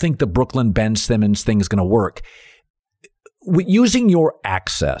don't think the Brooklyn Ben Simmons thing is going to work. Using your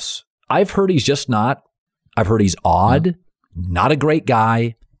access, I've heard he's just not. I've heard he's odd, not a great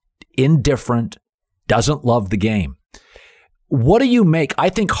guy, indifferent, doesn't love the game. What do you make? I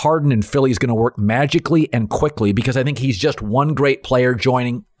think Harden in Philly is going to work magically and quickly because I think he's just one great player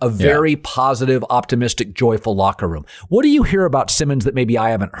joining a very positive, optimistic, joyful locker room. What do you hear about Simmons that maybe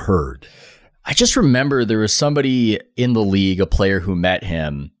I haven't heard? I just remember there was somebody in the league, a player who met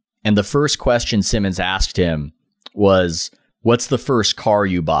him, and the first question Simmons asked him was, "What's the first car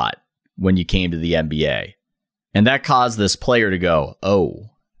you bought when you came to the NBA?" And that caused this player to go, oh,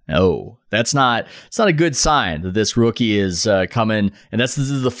 it's not a good sign that this rookie is coming. And this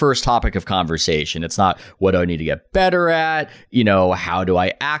is the first topic of conversation. It's not, what do I need to get better at? You know, how do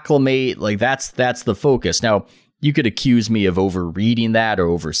I acclimate? Like that's the focus. Now, you could accuse me of overreading that or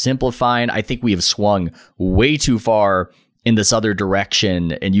oversimplifying. I think we have swung way too far in this other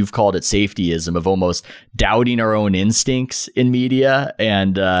direction, and you've called it safetyism, of almost doubting our own instincts in media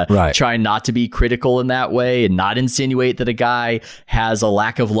and trying not to be critical in that way and not insinuate that a guy has a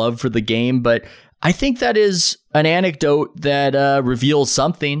lack of love for the game. But I think that is an anecdote that reveals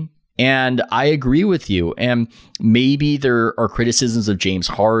something. And I agree with you. And maybe there are criticisms of James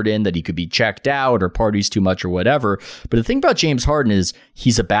Harden that he could be checked out or parties too much or whatever. But the thing about James Harden is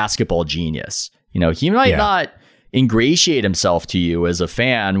he's a basketball genius. You know, he might not ingratiate himself to you as a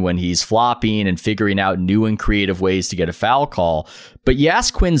fan when he's flopping and figuring out new and creative ways to get a foul call. But you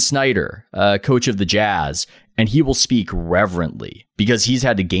ask Quinn Snyder, coach of the Jazz, and he will speak reverently because he's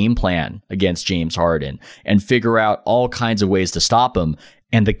had to game plan against James Harden and figure out all kinds of ways to stop him.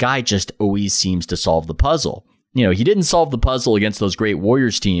 And the guy just always seems to solve the puzzle. You know, he didn't solve the puzzle against those great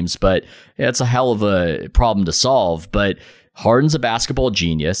Warriors teams, but it's a hell of a problem to solve. But Harden's a basketball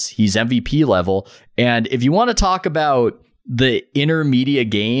genius. He's MVP level. And if you want to talk about the intermedia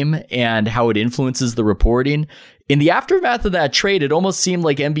game and how it influences the reporting, in the aftermath of that trade, it almost seemed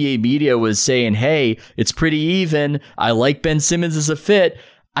like NBA media was saying, hey, it's pretty even. I like Ben Simmons as a fit.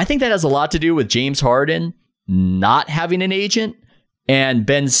 I think that has a lot to do with James Harden not having an agent and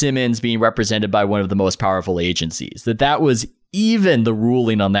Ben Simmons being represented by one of the most powerful agencies. That was even the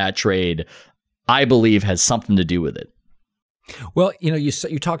ruling on that trade, I believe, has something to do with it. Well, you know,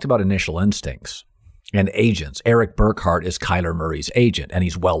 you talked about initial instincts and agents. Eric Burkhart is Kyler Murray's agent, and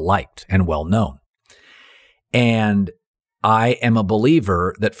he's well-liked and well-known. And I am a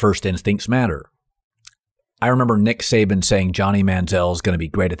believer that first instincts matter. I remember Nick Saban saying Johnny Manziel is going to be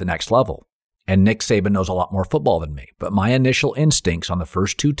great at the next level. And Nick Saban knows a lot more football than me. But my initial instincts on the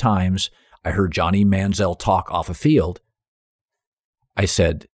first 2 times I heard Johnny Manziel talk off a field, I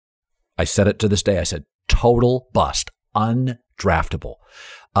said it to this day, I said, total bust. Undraftable.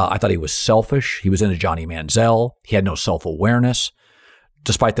 I thought he was selfish. He was into Johnny Manziel. He had no self-awareness.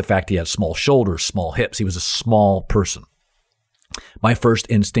 Despite the fact he had small shoulders, small hips, he was a small person. My first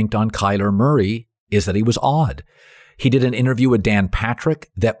instinct on Kyler Murray is that he was odd. He did an interview with Dan Patrick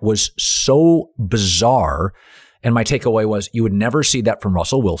that was so bizarre. And my takeaway was you would never see that from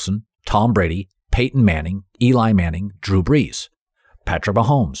Russell Wilson, Tom Brady, Peyton Manning, Eli Manning, Drew Brees, Patrick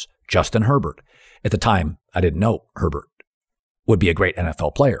Mahomes, Justin Herbert. At the time, I didn't know Herbert would be a great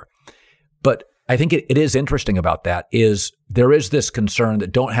NFL player. But I think it is interesting about that is there is this concern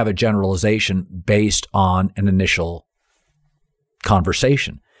that don't have a generalization based on an initial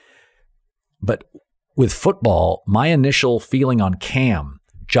conversation. But with football, my initial feeling on Cam,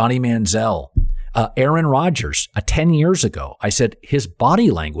 Johnny Manziel, Aaron Rodgers, 10 years ago, I said his body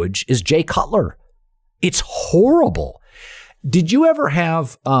language is Jay Cutler. It's horrible. Did you ever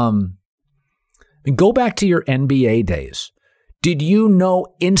have... go back to your NBA days. Did you know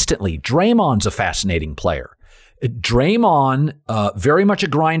instantly? Draymond's a fascinating player. Draymond, very much a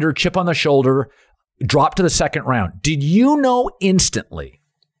grinder, chip on the shoulder, dropped to the second round. Did you know instantly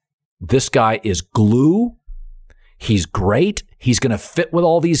this guy is glue? He's great. He's going to fit with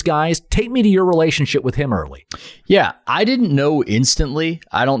all these guys. Take me to your relationship with him early. Yeah, I didn't know instantly.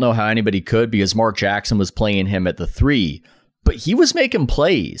 I don't know how anybody could because Mark Jackson was playing him at the 3. But he was making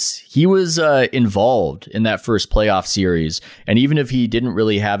plays. He was involved in that first playoff series. And even if he didn't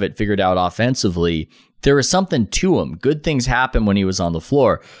really have it figured out offensively, there was something to him. Good things happened when he was on the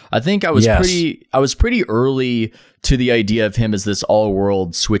floor. I think I was pretty early to the idea of him as this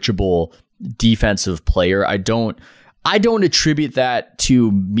all-world switchable defensive player. I don't attribute that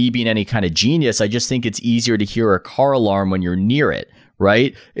to me being any kind of genius. I just think it's easier to hear a car alarm when you're near it.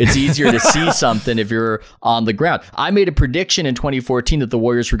 Right? It's easier to see something if you're on the ground. I made a prediction in 2014 that the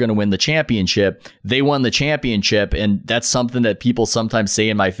Warriors were going to win the championship. They won the championship, and that's something that people sometimes say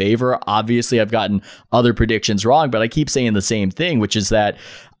in my favor. Obviously, I've gotten other predictions wrong, but I keep saying the same thing, which is that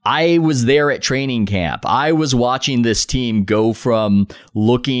I was there at training camp. I was watching this team go from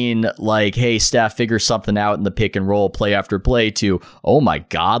looking like, hey, Steph, figure something out in the pick and roll play after play to, oh my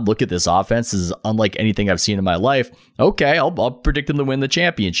God, look at this offense. This is unlike anything I've seen in my life. Okay, I'll predict them to win the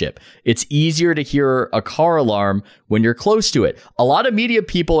championship. It's easier to hear a car alarm when you're close to it. A lot of media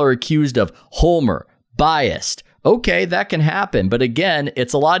people are accused of homer, biased. Okay, that can happen. But again,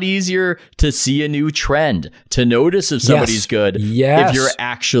 it's a lot easier to see a new trend, to notice if somebody's good if you're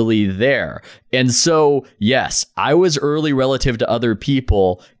actually there. And so, yes, I was early relative to other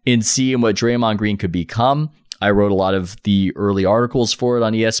people in seeing what Draymond Green could become. I wrote a lot of the early articles for it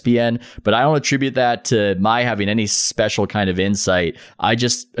on ESPN, but I don't attribute that to my having any special kind of insight. I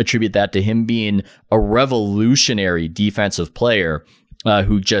just attribute that to him being a revolutionary defensive player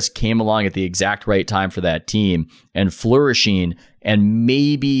who just came along at the exact right time for that team and flourishing. And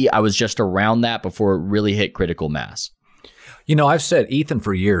maybe I was just around that before it really hit critical mass. You know, I've said, Ethan,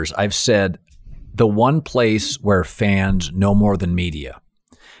 for years, I've said the one place where fans know more than media,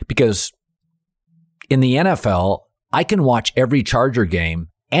 because in the NFL, I can watch every Charger game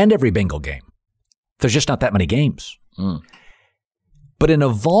and every Bengal game. There's just not that many games. But in a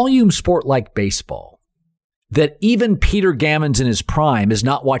volume sport like baseball, that even Peter Gammons in his prime is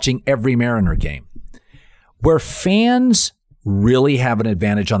not watching every Mariner game. Where fans really have an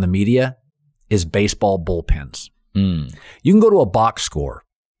advantage on the media is baseball bullpens. You can go to a box score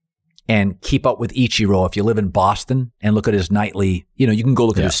and keep up with Ichiro if you live in Boston and look at his nightly, you can go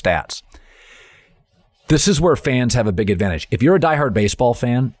look at his stats. This is where fans have a big advantage. If you're a diehard baseball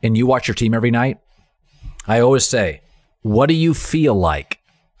fan and you watch your team every night, I always say, what do you feel like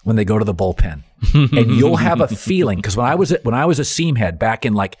when they go to the bullpen? And you'll have a feeling, because when I was a seam head back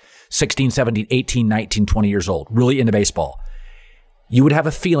in like 16, 17, 18, 19, 20 years old, really into baseball, you would have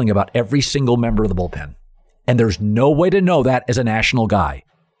a feeling about every single member of the bullpen. And there's no way to know that as a national guy.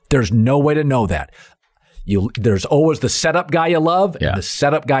 There's no way to know that. There's always the setup guy you love and the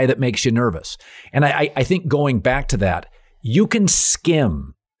setup guy that makes you nervous. And I think going back to that, you can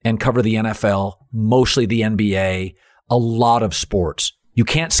skim and cover the NFL, mostly the NBA, a lot of sports. You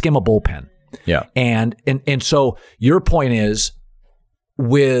can't skim a bullpen. Yeah. And so your point is,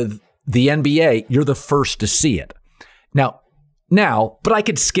 with the NBA, you're the first to see it. Now, but I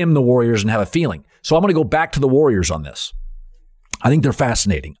could skim the Warriors and have a feeling. So I'm going to go back to the Warriors on this. I think they're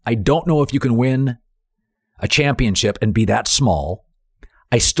fascinating. I don't know if you can win a championship and be that small.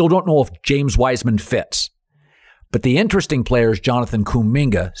 I still don't know if James Wiseman fits. But the interesting player is Jonathan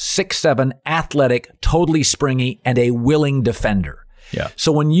Kuminga, 6'7", athletic, totally springy, and a willing defender. Yeah.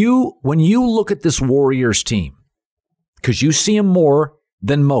 So when you look at this Warriors team, because you see them more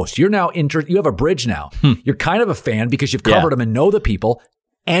than most, you're now you have a bridge now. You're kind of a fan because you've covered them and know the people,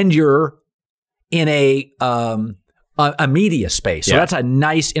 and you're in a media space. So that's a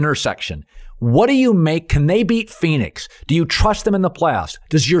nice intersection. What do you make? Can they beat Phoenix? Do you trust them in the playoffs?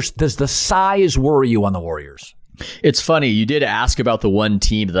 Does the size worry you on the Warriors? It's funny. You did ask about the one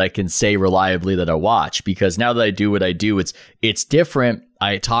team that I can say reliably that I watch, because now that I do what I do, it's different.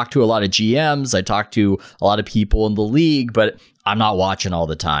 I talk to a lot of GMs. I talk to a lot of people in the league, but I'm not watching all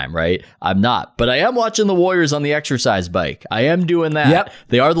the time, right? I'm not. But I am watching the Warriors on the exercise bike. I am doing that. Yep.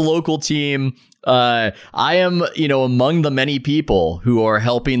 They are the local team. I am, among the many people who are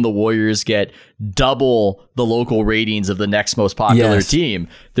helping the Warriors get double the local ratings of the next most popular team.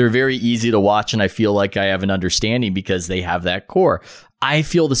 They're very easy to watch, and I feel like I have an understanding because they have that core. I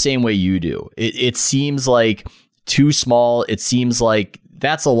feel the same way you do. It seems like too small. It seems like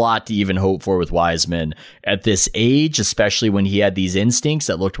that's a lot to even hope for with Wiseman at this age, especially when he had these instincts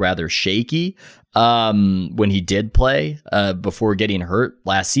that looked rather shaky when he did play before getting hurt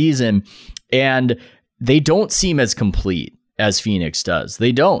last season. And they don't seem as complete as Phoenix does.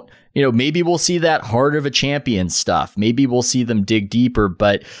 They don't. Maybe we'll see that heart of a champion stuff. Maybe we'll see them dig deeper.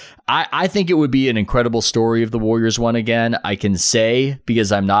 But I think it would be an incredible story if the Warriors won again. I can say,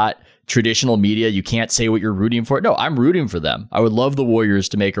 because I'm not traditional media, you can't say what you're rooting for. No, I'm rooting for them. I would love the Warriors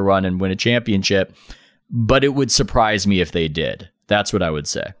to make a run and win a championship, but it would surprise me if they did. That's what I would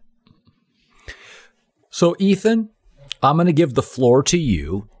say. So, Ethan, I'm going to give the floor to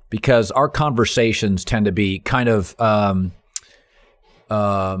you, because our conversations tend to be kind of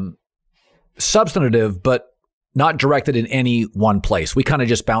substantive, but not directed in any one place. We kind of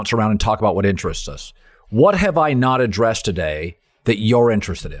just bounce around and talk about what interests us. What have I not addressed today that you're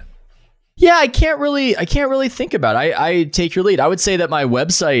interested in? Yeah, I can't really think about it. I take your lead. I would say that my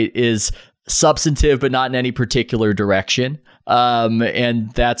website is substantive, but not in any particular direction. And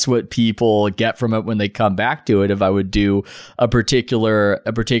that's what people get from it when they come back to it. If I would do a particular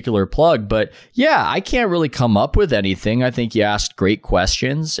plug, but yeah, I can't really come up with anything. I think you asked great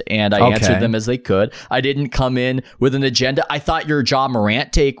questions and I answered them as they could. I didn't come in with an agenda. I thought your Ja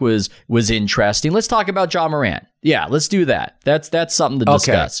Morant take was interesting. Let's talk about Ja Morant. Yeah, let's do that. That's something to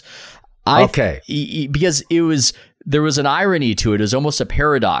discuss. Because there was an irony to it. It was almost a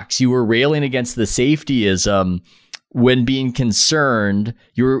paradox. You were railing against the safetyism when being concerned.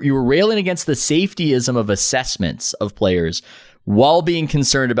 You were railing against the safetyism of assessments of players while being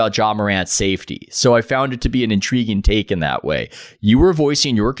concerned about Ja Morant's safety. So I found it to be an intriguing take in that way. You were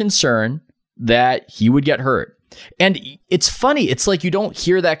voicing your concern that he would get hurt. And it's funny. It's like you don't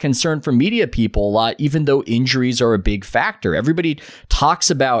hear that concern from media people a lot, even though injuries are a big factor. Everybody talks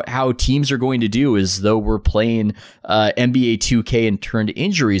about how teams are going to do as though we're playing NBA 2K and turned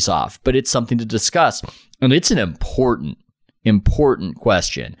injuries off. But it's something to discuss. And it's an important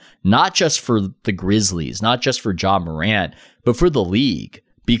question, not just for the Grizzlies, not just for Ja Morant, but for the league,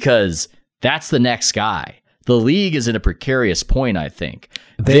 because that's the next guy. The league is in a precarious point, I think.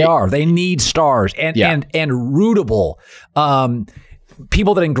 They are. They need stars and rootable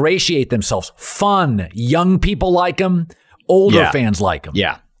people that ingratiate themselves. Fun. Young people like them. Older fans like them.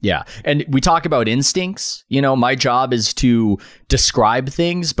 Yeah. And we talk about instincts. My job is to describe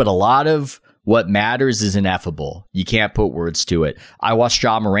things, but a lot of what matters is ineffable. You can't put words to it. I watch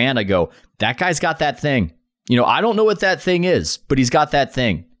Ja Morant. I go, that guy's got that thing. I don't know what that thing is, but he's got that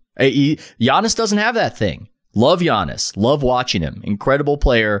thing. Giannis doesn't have that thing. Love Giannis. Love watching him. Incredible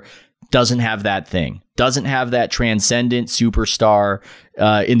player. Doesn't have that thing. Doesn't have that transcendent superstar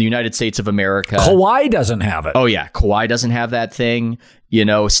in the United States of America. Kawhi doesn't have it. Oh, yeah. Kawhi doesn't have that thing. You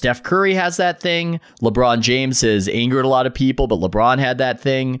know, Steph Curry has that thing. LeBron James has angered a lot of people, but LeBron had that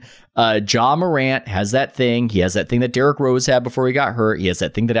thing. Ja Morant has that thing. He has that thing that Derrick Rose had before he got hurt. He has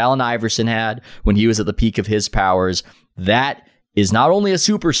that thing that Allen Iverson had when he was at the peak of his powers. That is not only a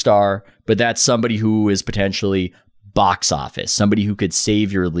superstar, but that's somebody who is potentially box office, somebody who could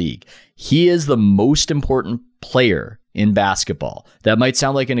save your league. He is the most important player in basketball. That might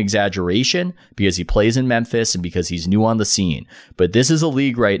sound like an exaggeration because he plays in Memphis and because he's new on the scene. But this is a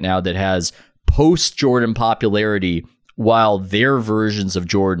league right now that has post-Jordan popularity while their versions of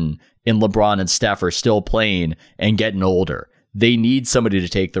Jordan in LeBron and Steph are still playing and getting older. They need somebody to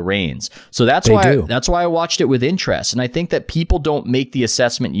take the reins. So that's why I watched it with interest. And I think that people don't make the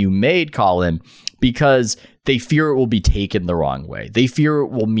assessment you made, Colin, because they fear it will be taken the wrong way. They fear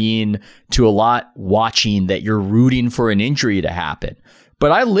it will mean to a lot watching that you're rooting for an injury to happen.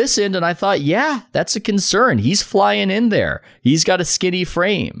 But I listened and I thought, yeah, that's a concern. He's flying in there. He's got a skinny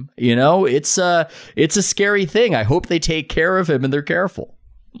frame. You know, it's a scary thing. I hope they take care of him and they're careful.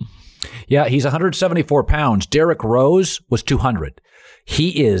 Yeah, he's 174 pounds. Derrick Rose was 200.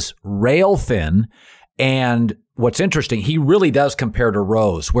 He is rail thin. And what's interesting, he really does compare to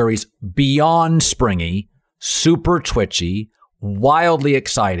Rose, where he's beyond springy, super twitchy, wildly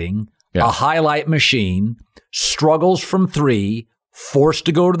exciting, a highlight machine, struggles from three, forced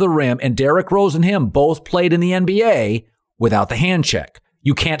to go to the rim. And Derrick Rose and him both played in the NBA without the hand check.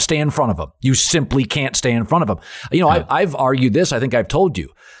 You can't stay in front of him. You simply can't stay in front of him. You know, I've argued this. I think I've told you.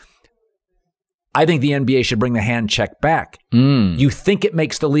 I think the NBA should bring the hand check back. You think it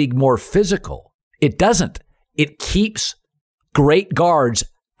makes the league more physical. It doesn't. It keeps great guards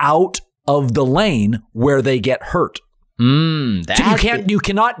out of the lane where they get hurt. So you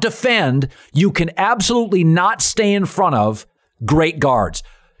cannot defend. You can absolutely not stay in front of great guards.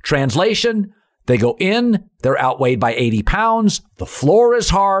 Translation, they go in, they're outweighed by 80 pounds. The floor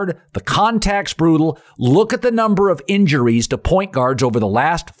is hard. The contact's brutal. Look at the number of injuries to point guards over the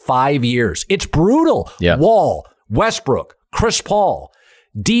last 5 years. It's brutal. Yeah. Wall, Westbrook, Chris Paul,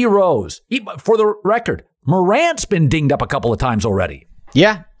 D. Rose. For the record, Morant's been dinged up a couple of times already.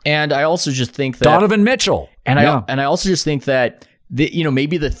 Yeah. And I also just think that Donovan Mitchell. I also just think that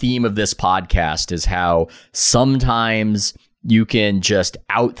maybe the theme of this podcast is how sometimes you can just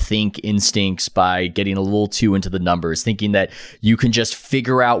outthink instincts by getting a little too into the numbers, thinking that you can just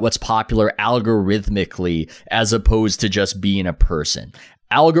figure out what's popular algorithmically as opposed to just being a person.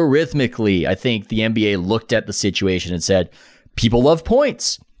 Algorithmically, I think the NBA looked at the situation and said, people love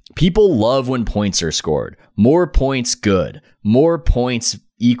points. People love when points are scored. More points, good. More points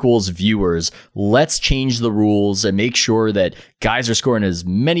equals viewers. Let's change the rules and make sure that guys are scoring as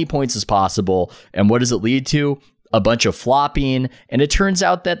many points as possible. And what does it lead to? A bunch of flopping, and it turns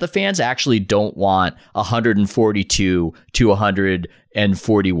out that the fans actually don't want 142 to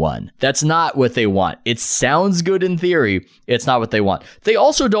 141. That's not what they want. It sounds good in theory. It's not what they want. They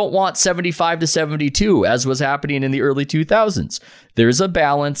also don't want 75 to 72, as was happening in the early 2000s. There's a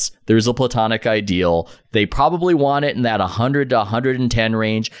balance. There's a platonic ideal. They probably want it in that 100 to 110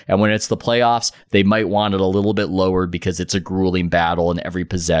 range, and when it's the playoffs, they might want it a little bit lower because it's a grueling battle and every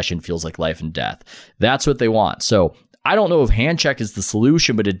possession feels like life and death. That's what they want. So I don't know if hand check is the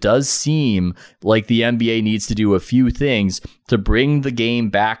solution, but it does seem like the NBA needs to do a few things to bring the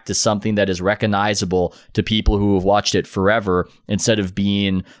game back to something that is recognizable to people who have watched it forever instead of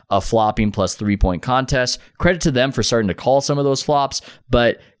being a flopping plus 3-point contest. Credit to them for starting to call some of those flops.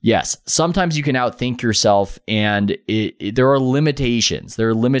 But yes, sometimes you can outthink yourself, and there are limitations. There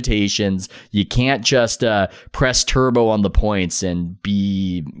are limitations. You can't just press turbo on the points and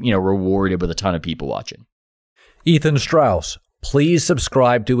be, rewarded with a ton of people watching. Ethan Strauss, please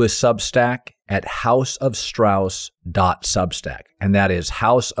subscribe to his Substack at houseofstrauss.substack. And that is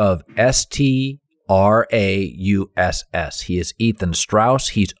House of STRAUSS. He is Ethan Strauss.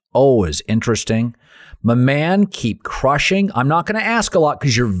 He's always interesting. My man, keep crushing. I'm not going to ask a lot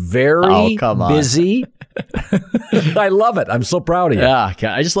because you're very busy. I love it. I'm so proud of you. Yeah,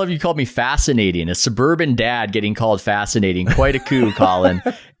 I just love you called me fascinating. A suburban dad getting called fascinating. Quite a coup, Colin.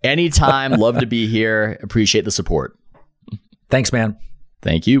 Anytime. Love to be here. Appreciate the support. Thanks, man.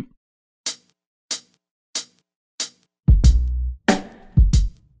 Thank you.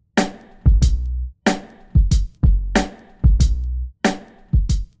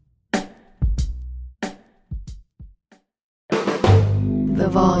 The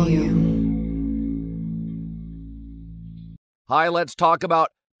volume. Hi, let's talk about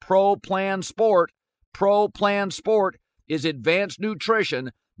Pro Plan Sport. Pro Plan Sport is advanced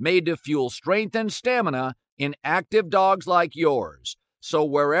nutrition made to fuel strength and stamina in active dogs like yours. So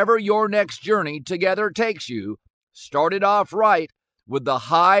wherever your next journey together takes you, start it off right with the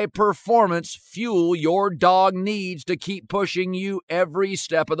high-performance fuel your dog needs to keep pushing you every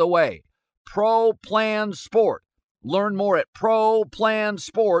step of the way. Pro Plan Sport. Learn more at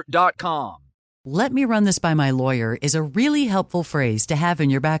ProPlansport.com. Let me run this by my lawyer is a really helpful phrase to have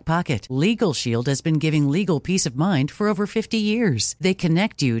in your back pocket. Legal Shield has been giving legal peace of mind for over 50 years. They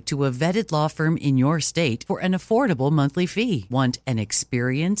connect you to a vetted law firm in your state for an affordable monthly fee. Want an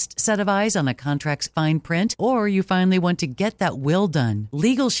experienced set of eyes on a contract's fine print? Or you finally want to get that will done?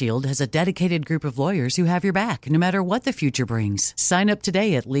 Legal Shield has a dedicated group of lawyers who have your back, no matter what the future brings. Sign up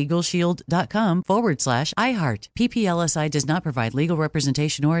today at LegalShield.com/iHeart. PPLSI does not provide legal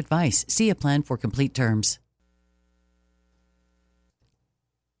representation or advice. See a plan for complete terms.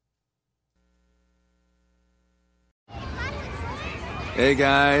 Hey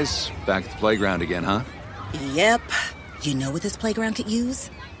guys, back at the playground again, huh? Yep. You know what this playground could use?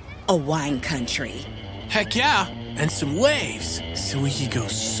 A wine country. Heck yeah, and some waves so we could go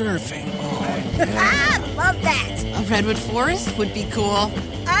surfing. Oh, yeah. Love that. A redwood forest would be cool.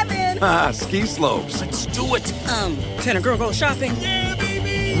 I'm in. Ski slopes. Let's do it. Can a girl go shopping? Yeah,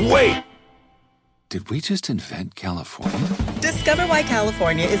 baby. Wait. Did we just invent California? Discover why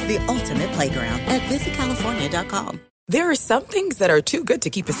California is the ultimate playground at visitcalifornia.com. There are some things that are too good to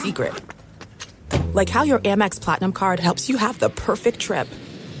keep a secret. Like how your Amex Platinum card helps you have the perfect trip.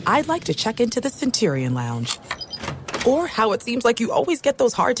 I'd like to check into the Centurion Lounge. Or how it seems like you always get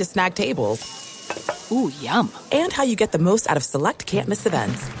those hard-to-snag tables. Ooh, yum. And how you get the most out of select can't-miss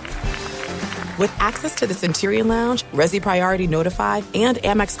events. With access to the Centurion Lounge, Resi Priority Notified, and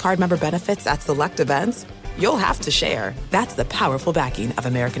Amex card member benefits at select events, you'll have to share. That's the powerful backing of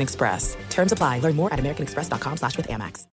American Express. Terms apply. Learn more at americanexpress.com/withAmex.